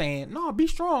 Instead of saying, no, be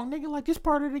strong, nigga, like this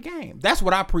part of the game. That's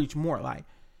what I preach more like.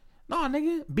 No,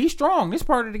 nigga, be strong. This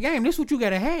part of the game. This is what you got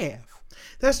to have.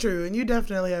 That's true. And you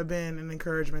definitely have been an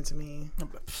encouragement to me.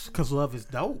 Because love is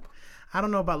dope. I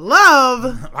don't know about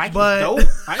love, like but it's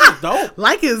dope. Like it's dope.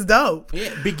 Like it's dope.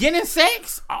 Yeah, beginning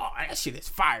sex, oh, that shit is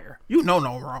fire. You know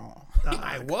no wrong.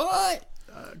 Like what?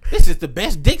 This is the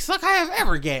best dick suck I have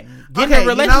ever gotten. Get in a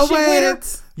relationship with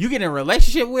her. You get in a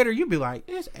relationship with her, you be like,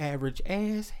 this average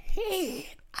ass head.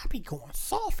 I be going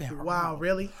soft in her. Wow, mouth.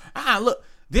 really? Look,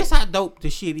 this how dope the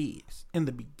shit is in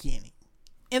the beginning.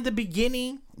 In the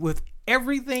beginning, with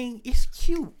everything, it's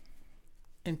cute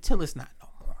until it's not no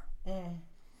more.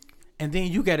 And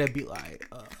then you gotta be like,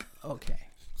 okay.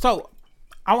 So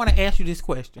I want to ask you this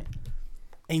question,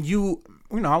 and you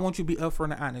know, I want you to be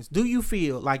upfront and honest. Do you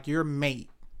feel like your mate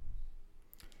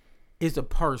is a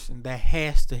person that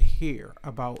has to hear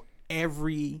about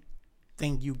everything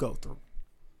you go through?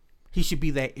 He should be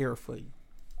that ear for you.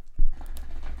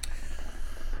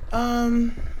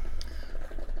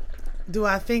 Do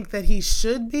I think that he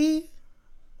should be?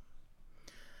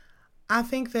 I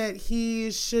think that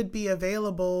he should be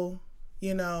available,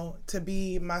 you know, to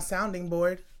be my sounding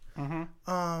board.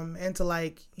 And to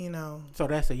like, you know. So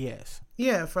that's a yes.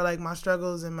 Yeah, for like my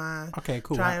struggles and my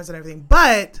cool. triumphs and everything.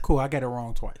 But cool, I got it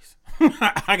wrong twice.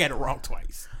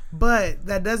 But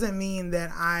that doesn't mean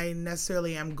that I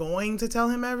necessarily am going to tell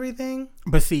him everything.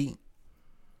 But see,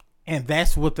 and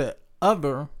that's what the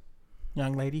other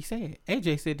young lady said.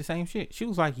 AJ said the same shit. She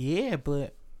was like, yeah,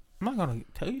 but I'm not gonna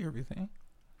tell you everything.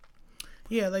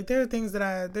 Yeah, like there are things that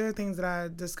I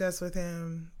discuss with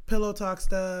him, pillow talk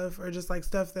stuff, or just like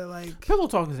stuff that like pillow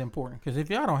talk is important because if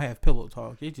y'all don't have pillow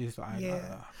talk, it's just like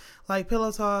like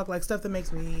pillow talk, like stuff that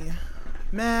makes me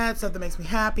mad, stuff that makes me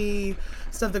happy,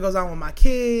 stuff that goes on with my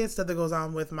kids, stuff that goes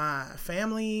on with my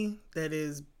family that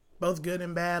is both good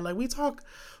and bad. Like we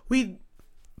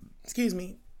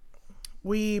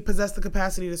possess the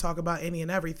capacity to talk about any and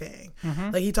everything.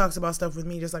 Like he talks about stuff with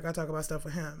me just like I talk about stuff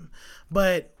with him,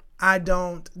 but I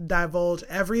don't divulge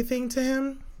everything to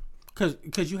him. Cause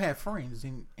you have friends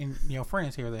and your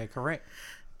friends hear that, correct?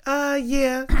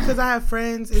 Yeah, because I have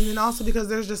friends, and then also because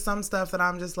there's just some stuff that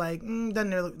I'm just like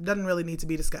doesn't really need to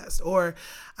be discussed, or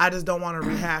I just don't want to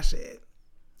rehash it.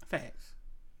 Facts.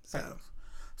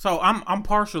 So I'm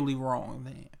partially wrong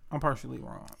then. I'm partially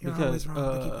wrong. You're because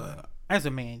wrong, as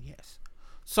a man, yes.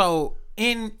 So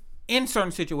in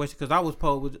certain situations, because I was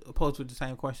posed with the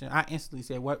same question, I instantly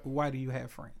said, why do you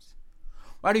have friends?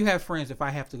 Why do you have friends if I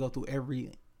have to go through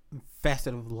every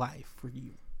facet of life for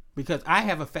you? Because I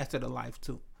have a facet of life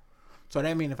too. So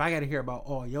that means if I got to hear about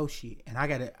all your shit and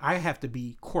I have to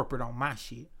be corporate on my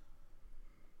shit.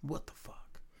 What the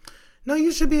fuck? No,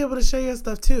 you should be able to share your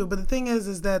stuff too. But the thing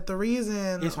is that the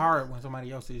reason it's hard when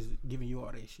somebody else is giving you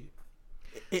all that shit.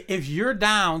 If you're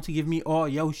down to give me all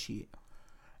your shit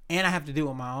and I have to deal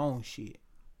with my own shit,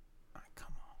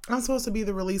 come on. I'm supposed to be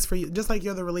the release for you, just like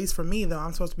you're the release for me. Though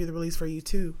I'm supposed to be the release for you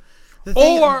too.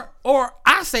 Or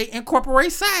I say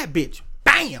incorporate side bitch.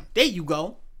 Bam, there you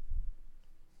go.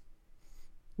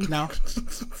 No.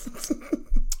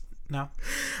 No.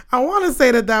 I want to say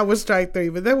that was strike 3,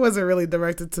 but that wasn't really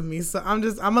directed to me. So I'm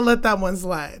gonna let that one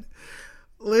slide.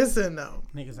 Listen though,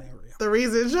 niggas ain't real. The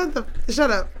reason, shut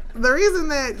up. The reason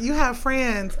that you have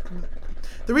friends,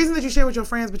 the reason that you share with your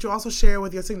friends, but you also share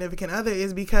with your significant other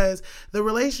is because the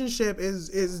relationship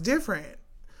is different.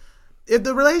 If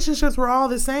the relationships were all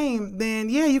the same, then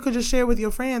yeah, you could just share with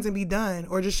your friends and be done,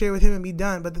 or just share with him and be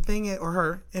done. But the thing is, or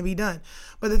her and be done.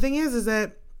 But the thing is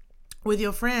that with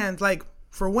your friends, like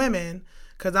for women,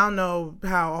 because I don't know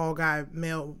how all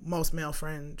most male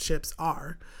friendships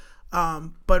are,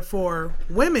 but for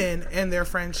women and their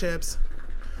friendships,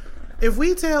 if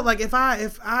we tell, like if I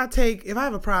have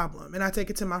a problem and I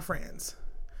take it to my friends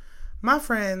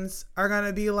are going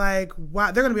to be like,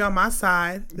 wow, they're going to be on my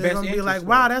side. They're going to be like,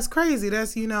 wow, that's crazy.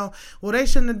 That's, well, they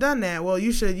shouldn't have done that. Well,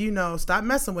 you should, stop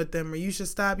messing with them, or you should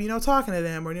stop, talking to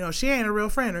them, or, she ain't a real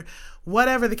friend, or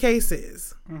whatever the case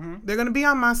is. Mm-hmm. They're going to be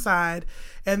on my side,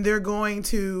 and they're going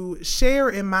to share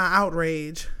in my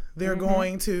outrage. They're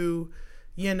going to,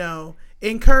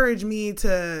 encourage me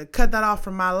to cut that off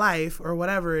from my life or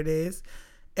whatever it is.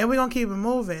 And we're going to keep it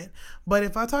moving. But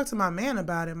if I talk to my man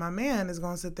about it, my man is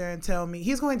going to sit there and tell me,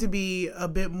 he's going to be a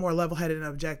bit more level-headed and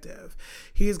objective.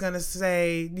 He's going to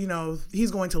say, he's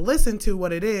going to listen to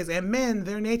what it is. And men,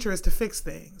 their nature is to fix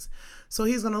things. So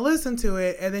he's going to listen to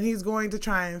it, and then he's going to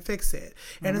try and fix it.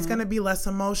 And it's going to be less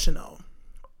emotional.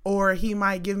 Or he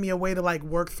might give me a way to like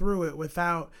work through it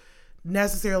without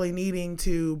necessarily needing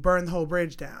to burn the whole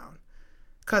bridge down.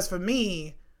 Because for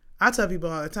me, I tell people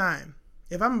all the time,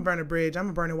 if I'm going to burn a bridge, I'm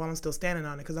going to burn it while I'm still standing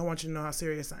on it, because I want you to know how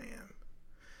serious I am.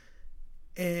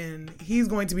 And he's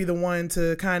going to be the one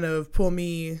to kind of pull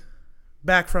me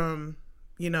back from,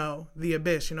 the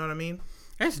abyss. You know what I mean?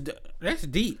 That's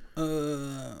deep.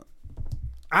 I'm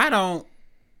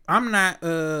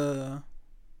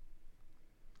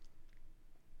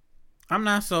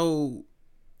not so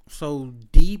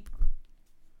deep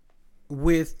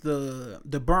with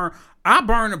the burn. I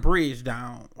burn a bridge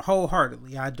down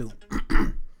wholeheartedly. I do.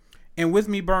 And with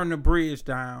me burning the bridge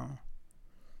down,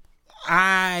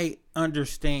 I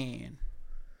understand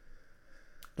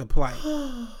the plight.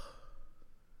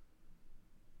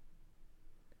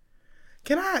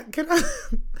 Can I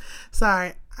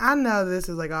sorry, I know this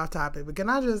is like off topic, but can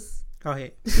I just go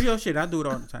ahead, do your shit? I do it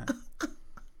all the time.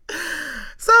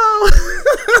 So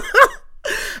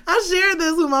I shared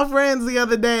this with my friends the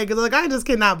other day because I just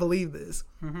cannot believe this.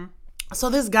 Mm-hmm. So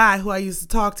this guy who I used to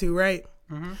talk to, right?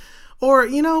 Mm-hmm. Or,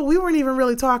 we weren't even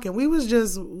really talking. We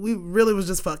really was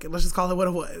just fucking. Let's just call it what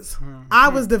it was. Mm-hmm. I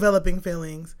was developing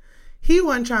feelings. He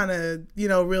wasn't trying to,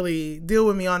 really deal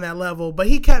with me on that level, but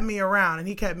he kept me around and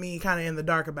he kept me kind of in the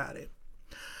dark about it.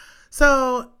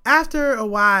 So after a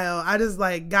while, I just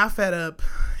got fed up,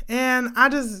 and I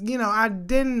just, I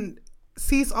didn't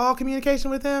cease all communication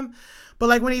with him.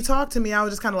 But when he talked to me, I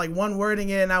was just kind of one wording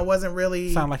it, and I wasn't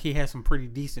really. Sound like he had some pretty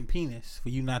decent penis for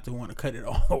you not to want to cut it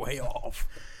all the way off.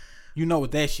 You know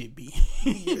what that shit be?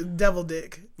 Devil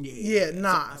dick. Yeah,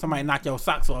 nah. Somebody knock your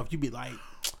socks off, you be like,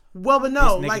 well, but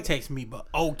no, this nigga text me, but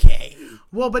okay.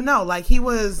 Well, but no, he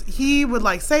would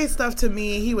say stuff to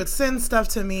me. He would send stuff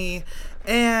to me,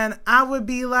 and I would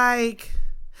be I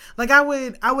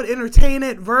would entertain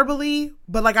it verbally,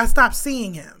 but I stopped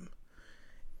seeing him.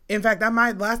 In fact,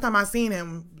 last time I seen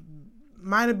him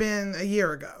might have been a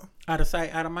year ago. Out of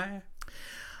sight, out of mind?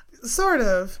 Sort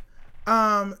of.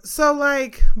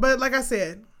 But like I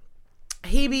said,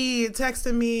 he be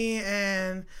texting me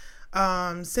and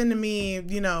sending me,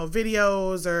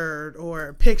 videos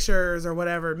or pictures or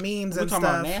whatever, memes and stuff.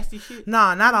 About nasty shit?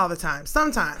 Nah, not all the time.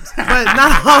 Sometimes, but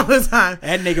not all the time.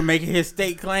 That nigga making his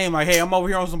state claim hey, I'm over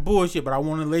here on some bullshit, but I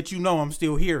want to let you know I'm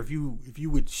still here if you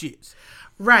with shits.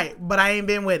 Right, but I ain't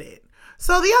been with it.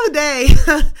 So the other day,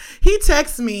 he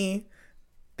texts me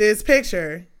this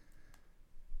picture.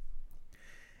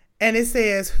 And it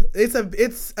says,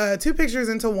 it's two pictures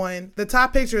into one. The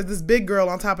top picture is this big girl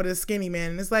on top of this skinny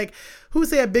man. And it's who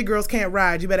said big girls can't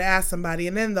ride? You better ask somebody.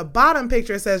 And then the bottom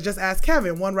picture says, just ask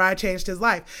Kevin. One ride changed his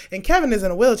life. And Kevin is in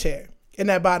a wheelchair in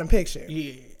that bottom picture.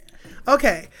 Yeah.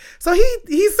 Okay. So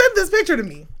he sent this picture to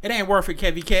me. It ain't worth it,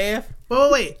 Kevy Kev.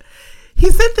 But wait. He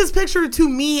sent this picture to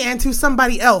me and to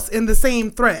somebody else in the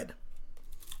same thread.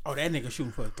 Oh, that nigga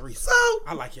shooting for a threesome. So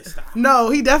I like your style.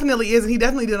 no, he definitely isn't. He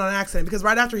definitely did it on accident because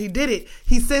right after he did it,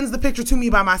 he sends the picture to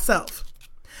me by myself.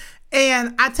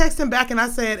 And I text him back and I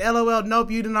said, LOL,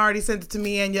 nope, you done already sent it to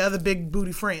me and your other big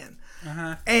booty friend.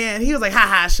 Uh-huh. And he was like,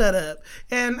 haha, shut up.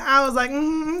 And I was like,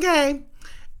 okay.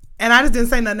 And I just didn't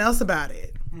say nothing else about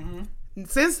it. Mm-hmm.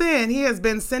 Since then, he has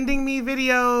been sending me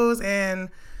videos and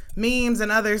memes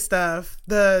and other stuff,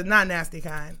 the not nasty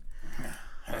kind.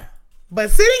 But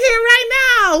sitting here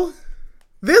right now,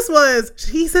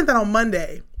 he sent that on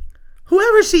Monday.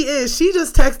 Whoever she is, she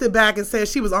just texted back and said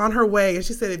she was on her way. And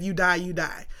she said, if you die, you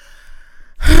die.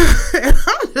 And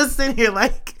I'm just sitting here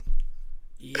like,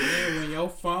 yeah, when your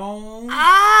phone,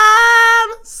 I'm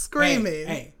screaming.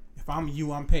 Hey, if I'm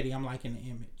you, I'm petty. I'm liking the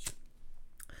image.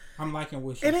 I'm liking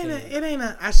what she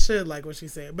said. I should like what she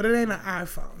said, but it ain't an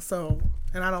iPhone. So,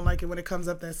 and I don't like it when it comes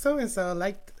up that so and so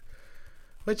liked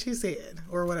what she said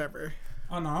or whatever.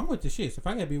 Oh no, I'm with the shits. If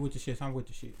I gotta be with the shits, I'm with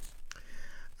the shits.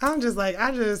 I'm just like,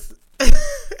 it's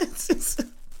just.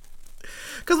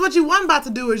 Because what you weren't about to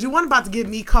do is you weren't about to get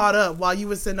me caught up while you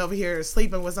were sitting over here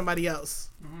sleeping with somebody else.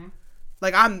 Mm-hmm.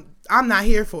 Like, I'm not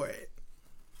here for it.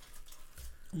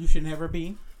 You should never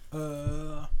be.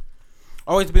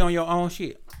 Always be on your own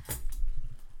shit.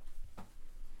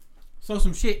 So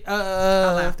some shit.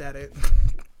 I laughed at it.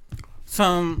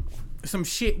 Some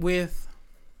shit with.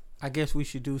 I guess we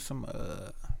should do some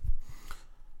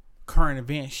current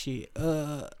event shit.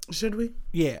 Should we?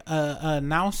 Yeah.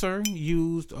 Announcer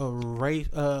used a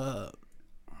race. Not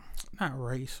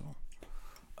racial.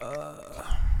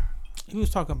 He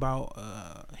was talking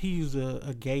about. He used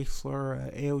a gay slur,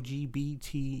 LGBT.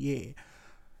 Yeah.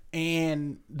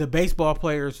 And the baseball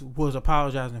players was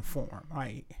apologizing for him.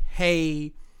 Like,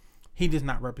 hey, he does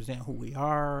not represent who we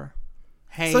are.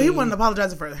 Hey. So he wasn't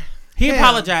apologizing for that. He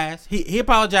apologized. He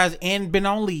apologized and been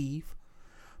on leave.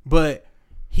 But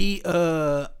he,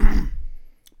 people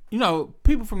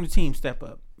from the team step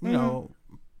up. You know,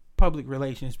 public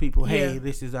relations people. Hey,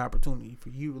 this is the opportunity for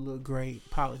you to look great.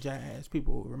 Apologize.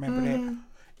 People remember that.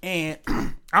 And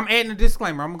I'm adding a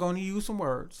disclaimer. I'm going to use some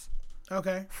words.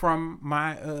 Okay. From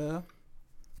my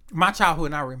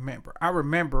childhood, and I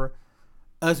remember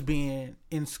us being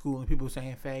in school and people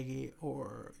saying faggot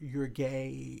or you're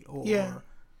gay or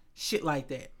shit like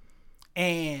that.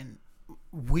 And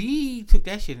we took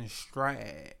that shit in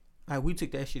stride. Like, we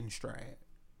took that shit in stride.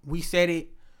 We said it.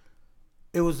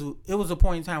 It was a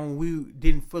point in time when we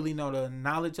didn't fully know the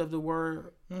knowledge of the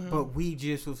word, but we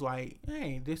just was like,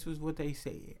 hey, this was what they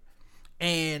said.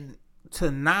 And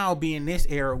to now be in this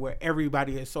era where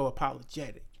everybody is so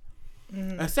apologetic,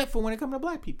 except for when it comes to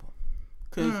black people.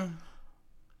 Because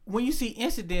when you see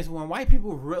incidents when white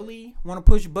people really want to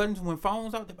push buttons when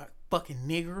phones out, they're like, fucking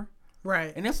nigger.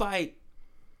 Right. And it's like,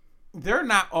 they're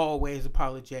not always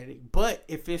apologetic, but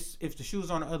if the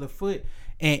shoe's on the other foot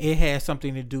and it has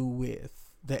something to do with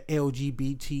the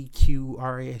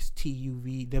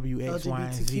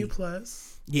LGBTQRSTUVWXYZ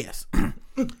plus. Yes.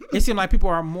 It seems like people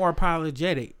are more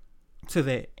apologetic to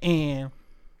that, and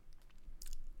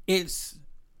it's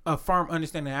a firm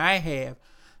understanding I have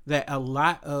that a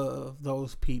lot of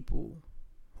those people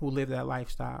who live that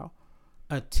lifestyle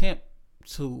attempt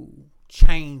to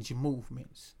change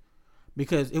movements,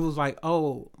 because it was like,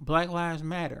 oh, Black Lives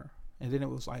Matter, and then it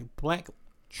was like Black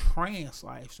Trans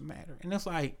Lives Matter, and it's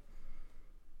like,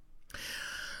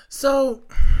 so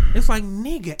it's like,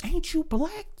 nigga, ain't you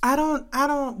black? I don't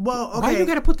well, okay, why you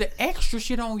gotta put the extra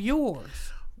shit on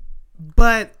yours?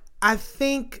 But I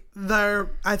think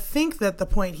that the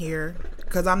point here,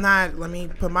 because let me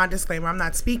put my disclaimer, I'm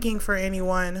not speaking for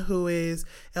anyone who is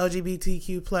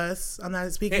LGBTQ plus. I'm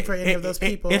not speaking for any of those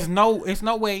people. It's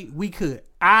no way we could.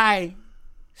 I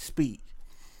speak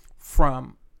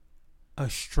from a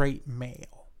straight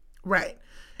male. Right.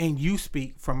 And you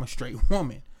speak from a straight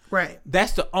woman. Right.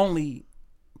 That's the only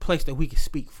place that we can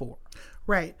speak for.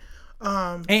 Right.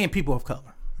 And people of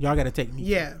color. Y'all got to take me.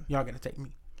 Yeah. Y'all got to take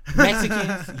me.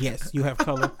 Mexicans, yes, you have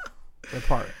color. They're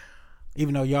part.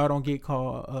 Even though y'all don't get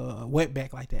called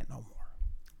wetback like that no more.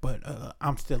 But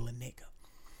I'm still a nigga.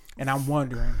 And I'm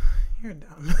wondering. You're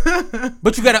dumb.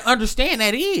 But you got to understand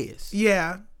that is.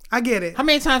 Yeah, I get it. How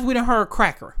many times we done heard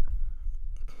cracker?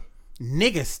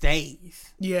 Nigga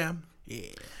stays. Yeah. Yeah.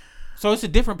 So it's a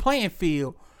different playing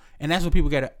field. And that's what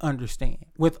people got to understand.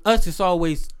 With us, it's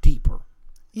always deeper.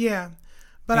 Yeah.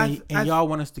 But and y'all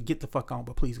want us to get the fuck on,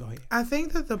 but please go ahead. I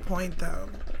think that the point, though,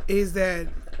 is that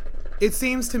it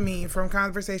seems to me from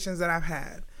conversations that I've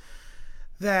had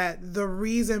that the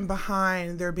reason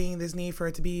behind there being this need for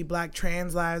it to be Black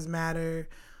Trans Lives Matter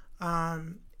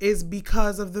is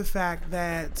because of the fact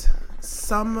that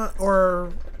some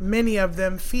or many of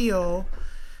them feel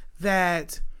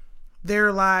that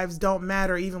their lives don't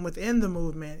matter even within the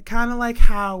movement. Kind of like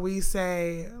how we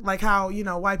say, like how, you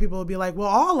know, white people will be like, well,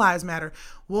 all lives matter.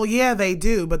 Well, yeah, they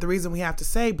do. But the reason we have to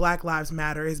say Black Lives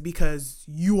Matter is because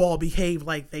you all behave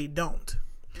like they don't.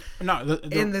 No,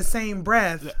 in the same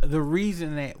breath. The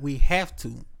reason that we have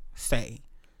to say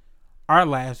our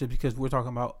lives is because we're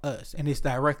talking about us and it's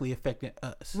directly affecting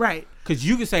us. Right. Because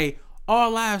you can say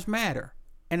all lives matter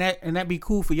and that'd be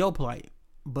cool for your plight.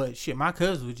 But shit, my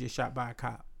cousin was just shot by a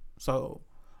cop. So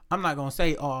I'm not gonna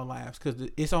say all lives because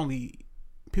it's only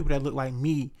people that look like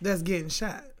me that's getting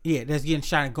shot. Yeah, that's getting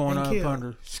shot and going up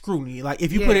under scrutiny. Like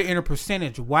if you Yeah. put it in a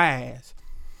percentage wise,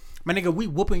 my nigga, we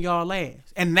whooping y'all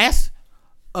ass, and that's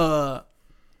a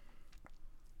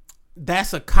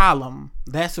column,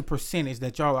 that's a percentage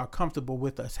that y'all are comfortable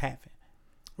with us having,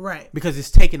 Right. because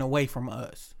it's taken away from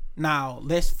us. Now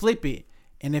let's flip it,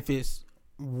 and if it's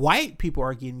white people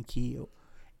are getting killed,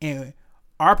 and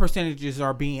our percentages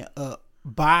are being up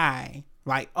by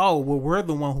like, oh, well, we're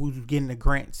the one who's getting the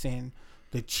grants and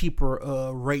the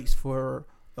cheaper rates for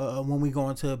when we go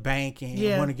into a bank and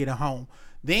want to get a home.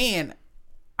 Then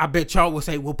I bet y'all will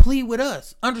say, well, plead with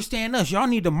us, understand us. Y'all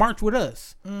need to march with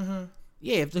us. Mm-hmm.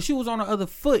 Yeah, if the shoe was on the other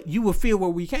foot, you would feel where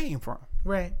we came from.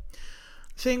 Right.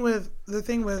 The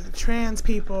thing with trans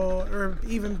people or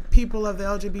even people of the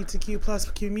LGBTQ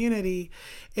plus community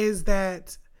is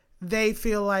that they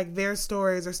feel like their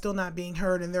stories are still not being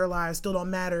heard and their lives still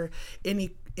don't matter in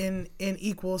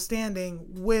equal standing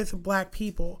with Black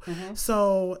people. Mm-hmm.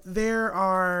 So there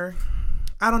are,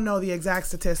 I don't know the exact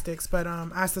statistics, but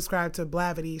I subscribe to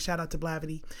Blavity. Shout out to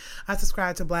Blavity. I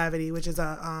subscribe to Blavity, which is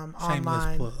a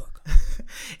online. Plug.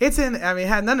 It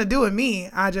had nothing to do with me.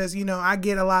 I just, I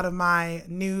get a lot of my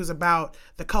news about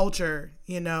the culture,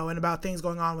 and about things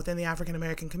going on within the African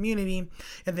American community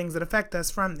and things that affect us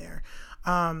from there.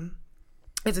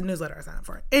 It's a newsletter I signed up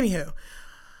for. Anywho,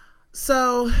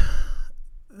 so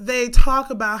they talk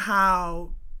about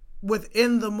how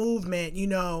within the movement,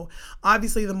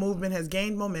 obviously the movement has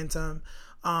gained momentum.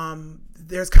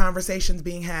 There's conversations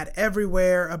being had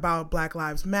everywhere about Black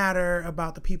Lives Matter,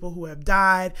 about the people who have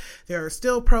died. There are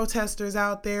still protesters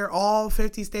out there. All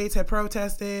 50 states have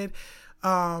protested,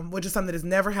 which is something that has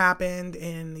never happened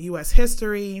in U.S.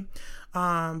 history.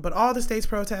 But all the states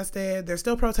protested. There's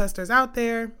still protesters out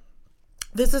there.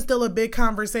 This is still a big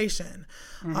conversation.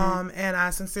 Mm-hmm. And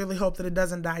I sincerely hope that it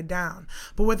doesn't die down.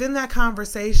 But within that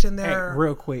conversation,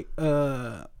 real quick,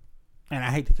 and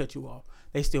I hate to cut you off,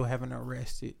 they still haven't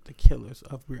arrested the killers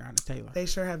of Breonna Taylor. They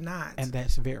sure have not. And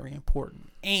that's very important.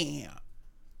 And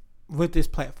with this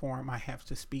platform, I have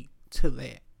to speak to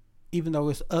that. Even though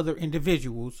it's other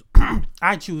individuals,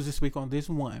 I choose to speak on this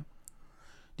one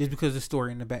just because of the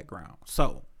story in the background.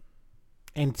 So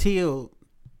until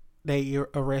they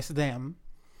arrest them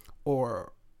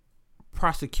or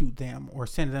prosecute them or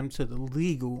send them to the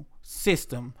legal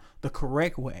system the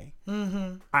correct way,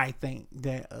 mm-hmm. I think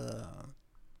that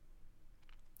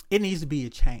it needs to be a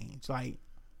change. Like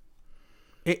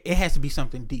it has to be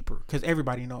something deeper because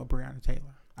everybody knows Breonna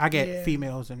Taylor. I get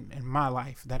females in my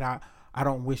life that I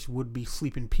don't wish would be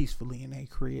sleeping peacefully in a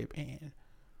crib and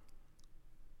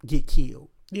get killed.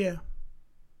 Yeah.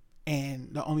 And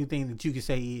the only thing that you can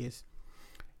say is,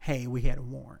 hey, we had a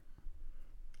warrant.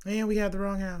 And we had the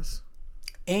wrong house.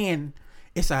 And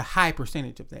it's a high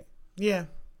percentage of that. Yeah.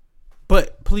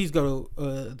 But please go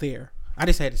there. I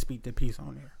just had to speak the piece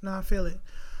on there. No, I feel it.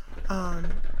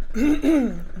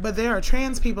 But there are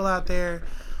trans people out there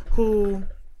who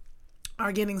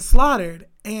are getting slaughtered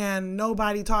and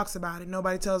nobody talks about it.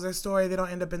 Nobody tells their story. They don't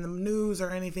end up in the news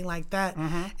or anything like that.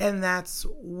 Mm-hmm. And that's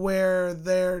where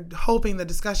they're hoping the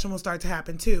discussion will start to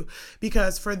happen too.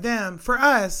 Because for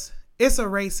us, it's a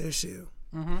race issue.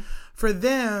 Mm-hmm. For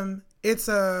them, it's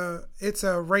a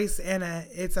race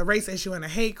issue and a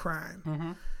hate crime.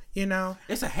 Mm-hmm.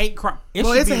 It's a hate crime. It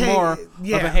should be more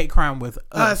of a hate crime with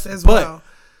us as well.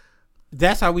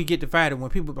 That's how we get divided when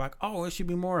people are like, oh, it should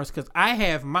be more us. Because I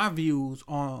have my views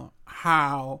on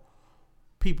how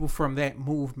people from that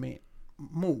movement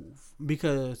move.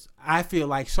 Because I feel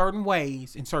like certain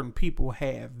ways and certain people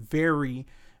have very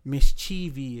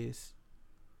mischievous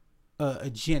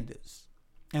agendas.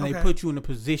 And they put you in a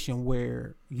position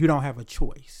where you don't have a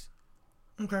choice.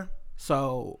 Okay.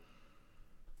 So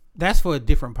that's for a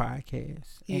different podcast.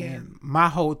 Yeah. And my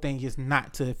whole thing is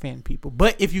not to offend people.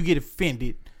 But if you get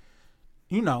offended,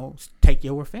 take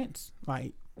your offense.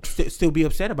 Like, still be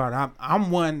upset about it.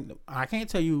 I'm one, I can't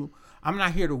tell you, I'm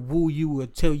not here to woo you or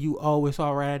tell you, oh, it's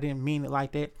all right, I didn't mean it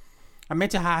like that. I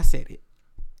meant it how I said it.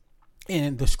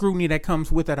 And the scrutiny that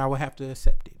comes with it, I would have to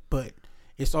accept it. But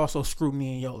it's also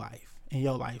scrutiny in your life, in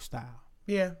your lifestyle.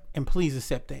 Yeah. And please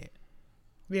accept that.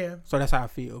 Yeah. So that's how I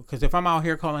feel. Because if I'm out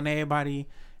here calling everybody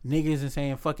niggas and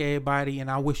saying fuck everybody,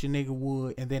 and I wish a nigga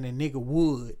would, and then a nigga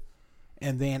would,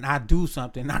 and then I do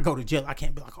something, and I go to jail, I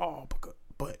can't be like, oh,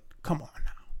 but come on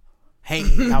now. Hey,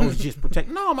 I was just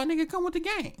protecting. No, my nigga, come with the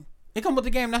game. It come with the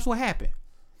game. That's what happened.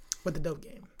 With the dope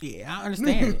game. Yeah, I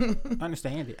understand it. I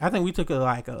understand it. I think we took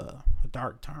a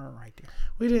dark turn right there.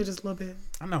 We did just a little bit.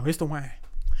 I know. It's the wine.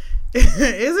 Is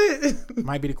it?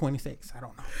 Might be the Queen of Sex. I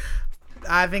don't know.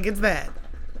 I think it's that.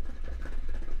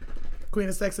 Queen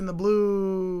of Sex in the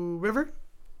Blue River?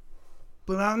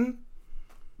 Blue Mountain?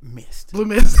 Mist. Blue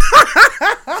Mist.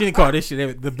 She didn't call this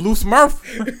shit the Blue Smurf.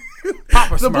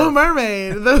 Papa The Smurf. Blue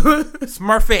Mermaid.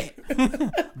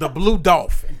 Smurfette. The Blue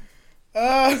Dolphin.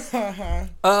 Is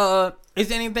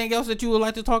there anything else that you would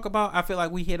like to talk about? I feel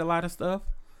like we hit a lot of stuff.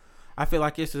 I feel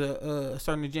like it's a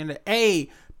certain agenda. Hey,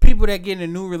 people that get into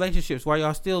new relationships, while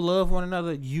y'all still love one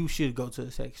another, you should go to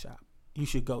a sex shop. You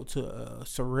should go to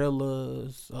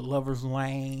Cirilla's, a Lover's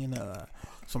Lane,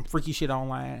 some freaky shit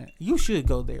online. You should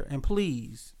go there. And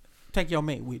please, take your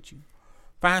mate with you.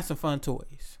 Find some fun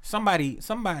toys. Somebody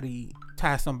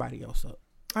tie somebody else up.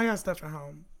 I got stuff at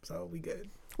home, so we good.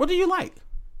 What do you like?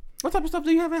 What type of stuff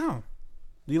do you have at home?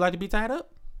 Do you like to be tied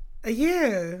up?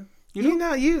 Yeah. You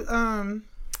know, yeah.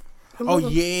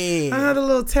 I had a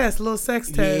little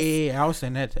sex test. Yeah, I was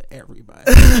sending that to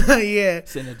everybody. Yeah.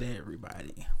 Send it to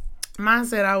everybody. Mine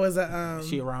said I was a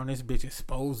She around this bitch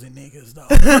exposing niggas though.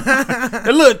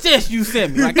 The little test you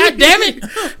sent me, like, God damn it.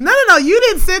 No, you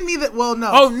didn't send me that. Well,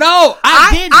 no. Oh no, I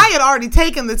didn't. I had already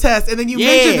taken the test, and then you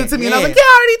mentioned it to me, and I was like, yeah,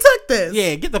 I already took this.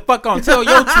 Yeah, get the fuck on. Tell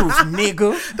your truth,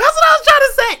 nigga. That's what I was trying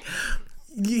to say.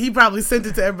 He probably sent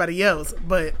it to everybody else,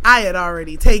 but I had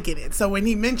already taken it. So when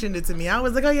he mentioned it to me, I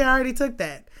was like, oh yeah, I already took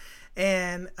that.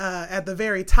 And at the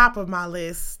very top of my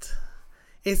list,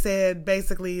 it said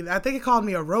basically, I think it called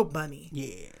me a rope bunny.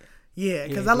 Yeah,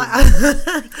 because I like.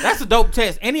 That's a dope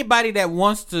test. Anybody that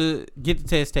wants to get the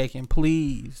test taken,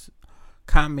 please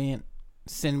comment,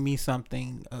 send me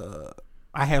something.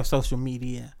 I have social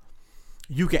media.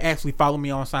 You can actually follow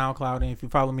me on SoundCloud, and if you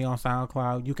follow me on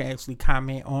SoundCloud, you can actually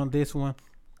comment on this one.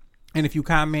 And if you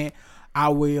comment, I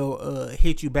will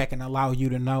hit you back and allow you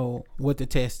to know what the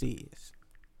test is.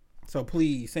 So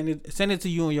please send it to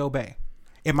you and your bae.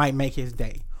 It might make his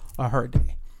day or her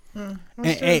day. And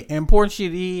hey, important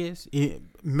shit is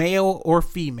male or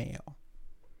female.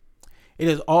 It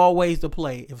is always the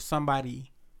play if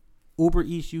somebody Uber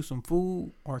Eats you some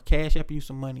food or Cash App you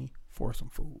some money for some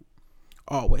food.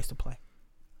 Always the play.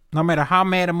 No matter how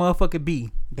mad a motherfucker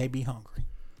be, they be hungry.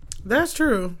 That's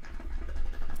true.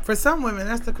 For some women,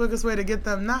 that's the quickest way to get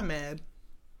them not mad.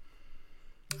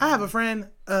 I have a friend.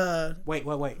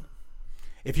 Wait.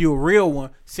 If you a real one,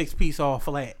 6-piece all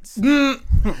flats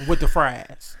with the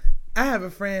fries. I have a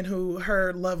friend who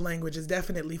her love language is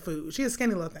definitely food. She's a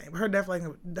skinny little thing, but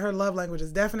her love language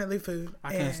is definitely food.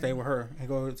 I can't stay with her and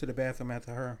go to the bathroom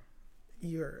after her.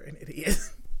 You're an idiot.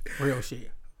 Real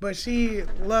shit. But she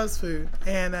loves food,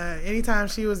 and anytime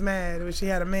she was mad when she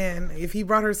had a man, if he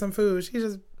brought her some food, she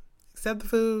just accept the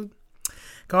food,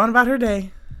 go on about her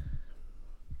day.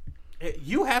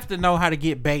 You have to know how to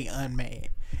get bae unmad.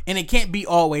 And it can't be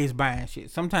always buying shit.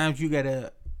 Sometimes you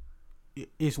gotta,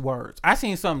 it's words. I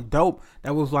seen something dope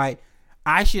that was like,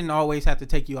 I shouldn't always have to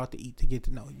take you out to eat to get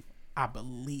to know you. I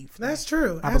believe that. That's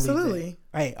true. I Absolutely.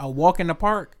 Hey, a walk in the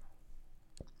park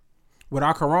with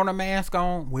our Corona mask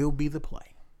on will be the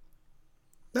play.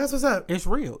 That's what's up. It's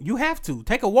real. You have to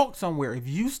take a walk somewhere. If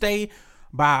you stay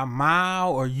by a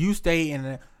mile or you stay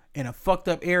in a fucked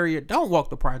up area, don't walk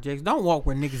the projects. Don't walk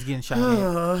where niggas getting shot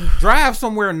at. Drive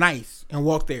somewhere nice and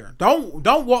walk there.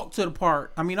 Don't walk to the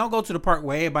park. I mean, don't go to the park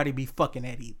where everybody be fucking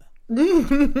at either.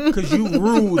 Because you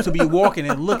rude to be walking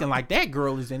and looking like that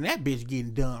girl is in that bitch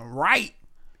getting done right.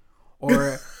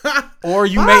 Or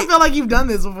you I feel like you've done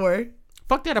this before.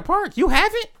 Fuck that a park. You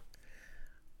haven't?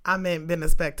 I meant been a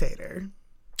spectator.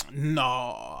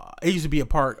 No. It used to be a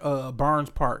park, Barnes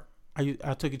Park.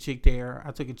 I took a chick there.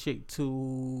 I took a chick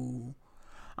to...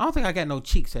 I don't think I got no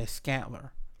cheeks at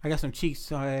Scantler. I got some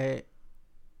cheeks at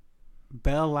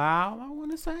Belle Isle, I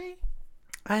want to say.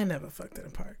 I ain't never fucked in a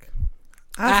park.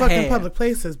 I fucked in public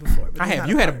places before. But I have.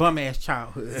 You had a bum-ass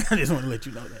childhood. I just want to let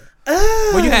you know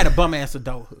that. Well, you had a bum-ass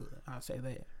adulthood. I'll say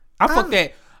that.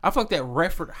 I fucked at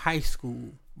Redford High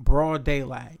School, broad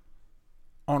daylight,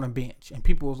 on a bench, and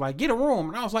people was like, get a room,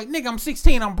 and I was like, nigga, I'm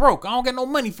 16, I'm broke, I don't got no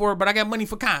money for it, but I got money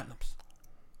for condoms.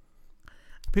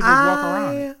 People walk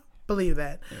around. Believe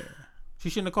that. Yeah. She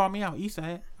shouldn't have called me out.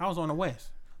 Eastside. I was on the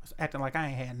west. acting like I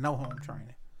ain't had no home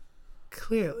training.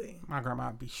 Clearly. My grandma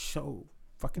would be so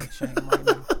fucking ashamed right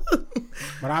now.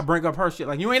 But I bring up her shit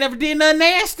like, you ain't ever did nothing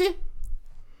nasty?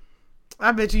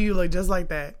 I bet you look just like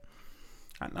that.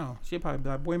 I know. She'll probably be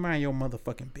like, boy, mind your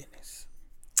motherfucking business.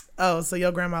 Oh, so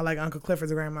your grandma like Uncle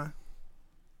Clifford's grandma?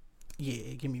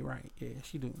 Yeah, get me right. Yeah,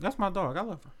 she do. That's my dog. I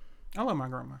love her. I love my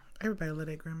grandma. Everybody love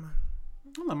their grandma.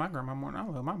 I love my grandma more than I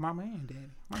love my mama and daddy.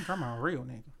 My grandma a real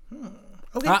nigga.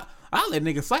 Okay. I let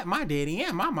niggas slap my daddy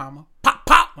and my mama. Pop,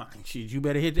 pop. Like, shit, you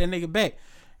better hit that nigga back.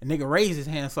 And nigga raise his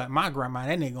hand and slap my grandma.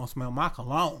 That nigga gonna smell my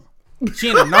cologne. She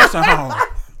in a nursing home.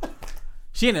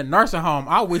 She in a nursing home.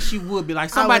 I wish she would be like,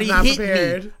 somebody hit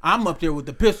prepared. me. I'm up there with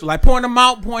the pistol. Like, point them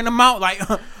out. Like,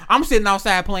 I'm sitting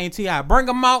outside playing T.I. Bring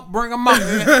them out.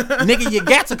 Nigga, you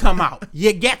got to come out.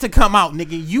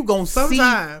 Nigga. You gonna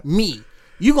Sometime. see me.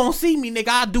 You gonna see me, nigga.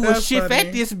 I'll do a That's shift funny.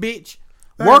 at this bitch.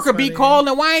 That's Worker be funny.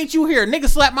 calling. Why ain't you here? Nigga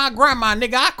slap my grandma.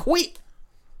 Nigga, I quit.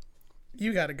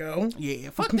 You gotta go.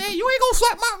 Yeah, fuck that. You ain't gonna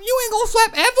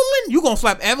slap Evelyn. You gonna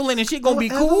slap Evelyn and shit gonna be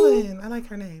cool. Evelyn. I like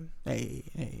her name. Hey,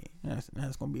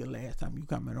 that's gonna be the last time you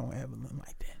coming on Evelyn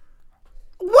like that.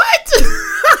 What?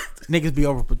 Niggas be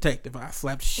overprotective. I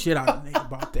slapped the shit out of the nigga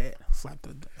about that. I slapped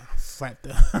the I said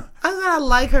I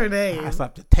like her name. I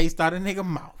slapped the taste out of nigga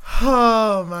mouth.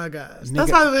 Oh my gosh. Nigga.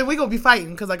 That's why we gonna be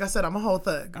fighting because, like I said, I'm a whole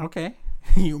thug. Okay,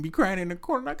 you gonna be crying in the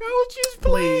corner like I was just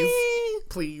playing.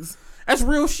 Please. That's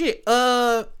real shit.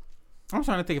 I'm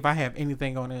trying to think if I have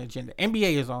anything on the agenda.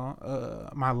 NBA is on.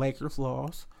 My Lakers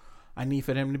lost. I need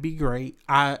for them to be great.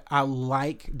 I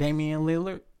like Damian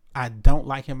Lillard. I don't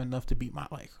like him enough to beat my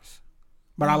Lakers.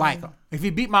 But I like him. If he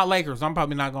beat my Lakers, I'm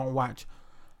probably not going to watch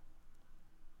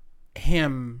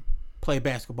him play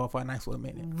basketball for a nice little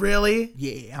minute. Really?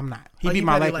 Yeah, I'm not. He Oh, beat you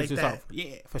my really Lakers. like It's that. over.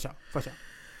 Yeah, for sure.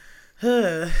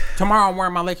 Tomorrow I'm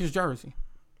wearing my Lakers jersey.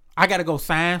 I got to go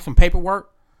sign some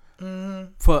paperwork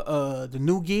for the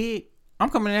new gig. I'm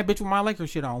coming in that bitch with my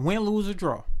Lakers shit on. Win, lose, or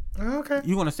draw. Okay.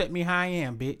 You going to set me how I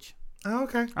am, bitch.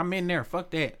 Okay. I'm in there. Fuck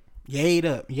that. Yayed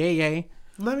up. Yay.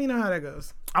 Let me know how that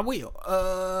goes. I will.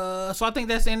 So I think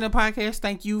that's the end of the podcast.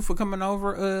 Thank you for coming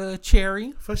over,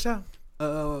 Cherry. For sure.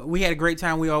 We had a great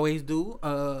time. We always do.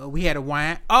 We had a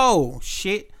wine. Oh,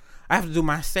 shit. I have to do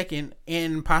my second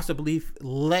and possibly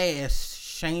last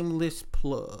shameless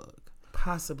plug.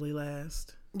 Possibly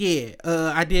last. Yeah.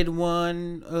 I did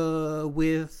one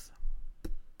with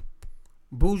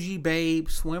Bougie Babe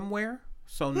Swimwear.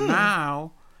 So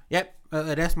now, yep.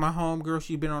 That's my homegirl.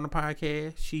 She's been on the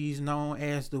podcast. She's known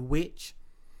as the Witch.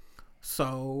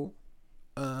 So,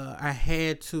 I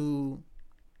had to.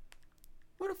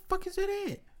 Where the fuck is it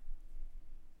at?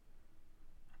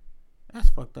 That's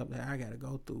fucked up that I gotta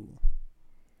go through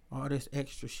all this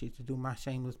extra shit to do my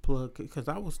shameless plug because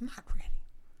I was not ready.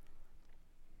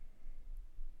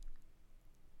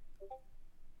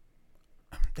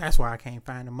 That's why I can't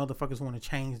find the motherfuckers want to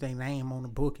change their name on the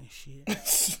book and shit.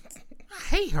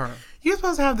 I hate her. You're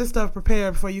supposed to have this stuff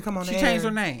prepared before you come on the She air. changed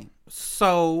her name.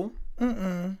 So,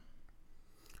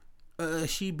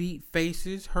 she beat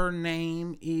faces. Her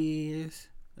name is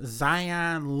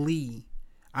Zion Lee.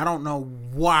 I don't know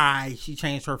why she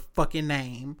changed her fucking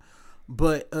name.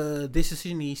 But this is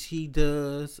Shanice. She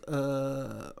does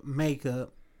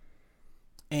makeup.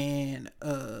 And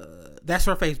that's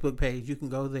her Facebook page. You can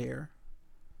go there.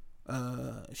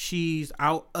 She's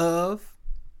out of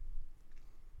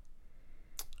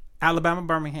Alabama,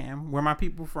 Birmingham, where my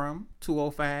people from,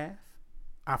 205.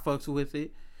 I fucks with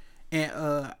it. And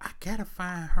I gotta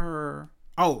find her.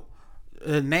 Oh,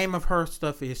 the name of her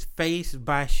stuff is Face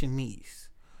by Shanice.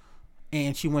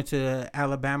 And she went to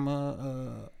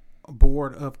Alabama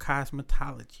Board of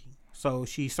Cosmetology. So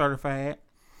she's certified.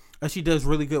 She does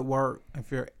really good work.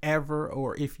 If you're ever,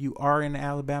 or if you are in the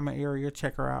Alabama area,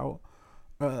 check her out.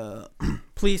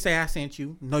 Please say I sent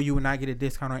you. No, you would not get a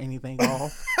discount or anything off.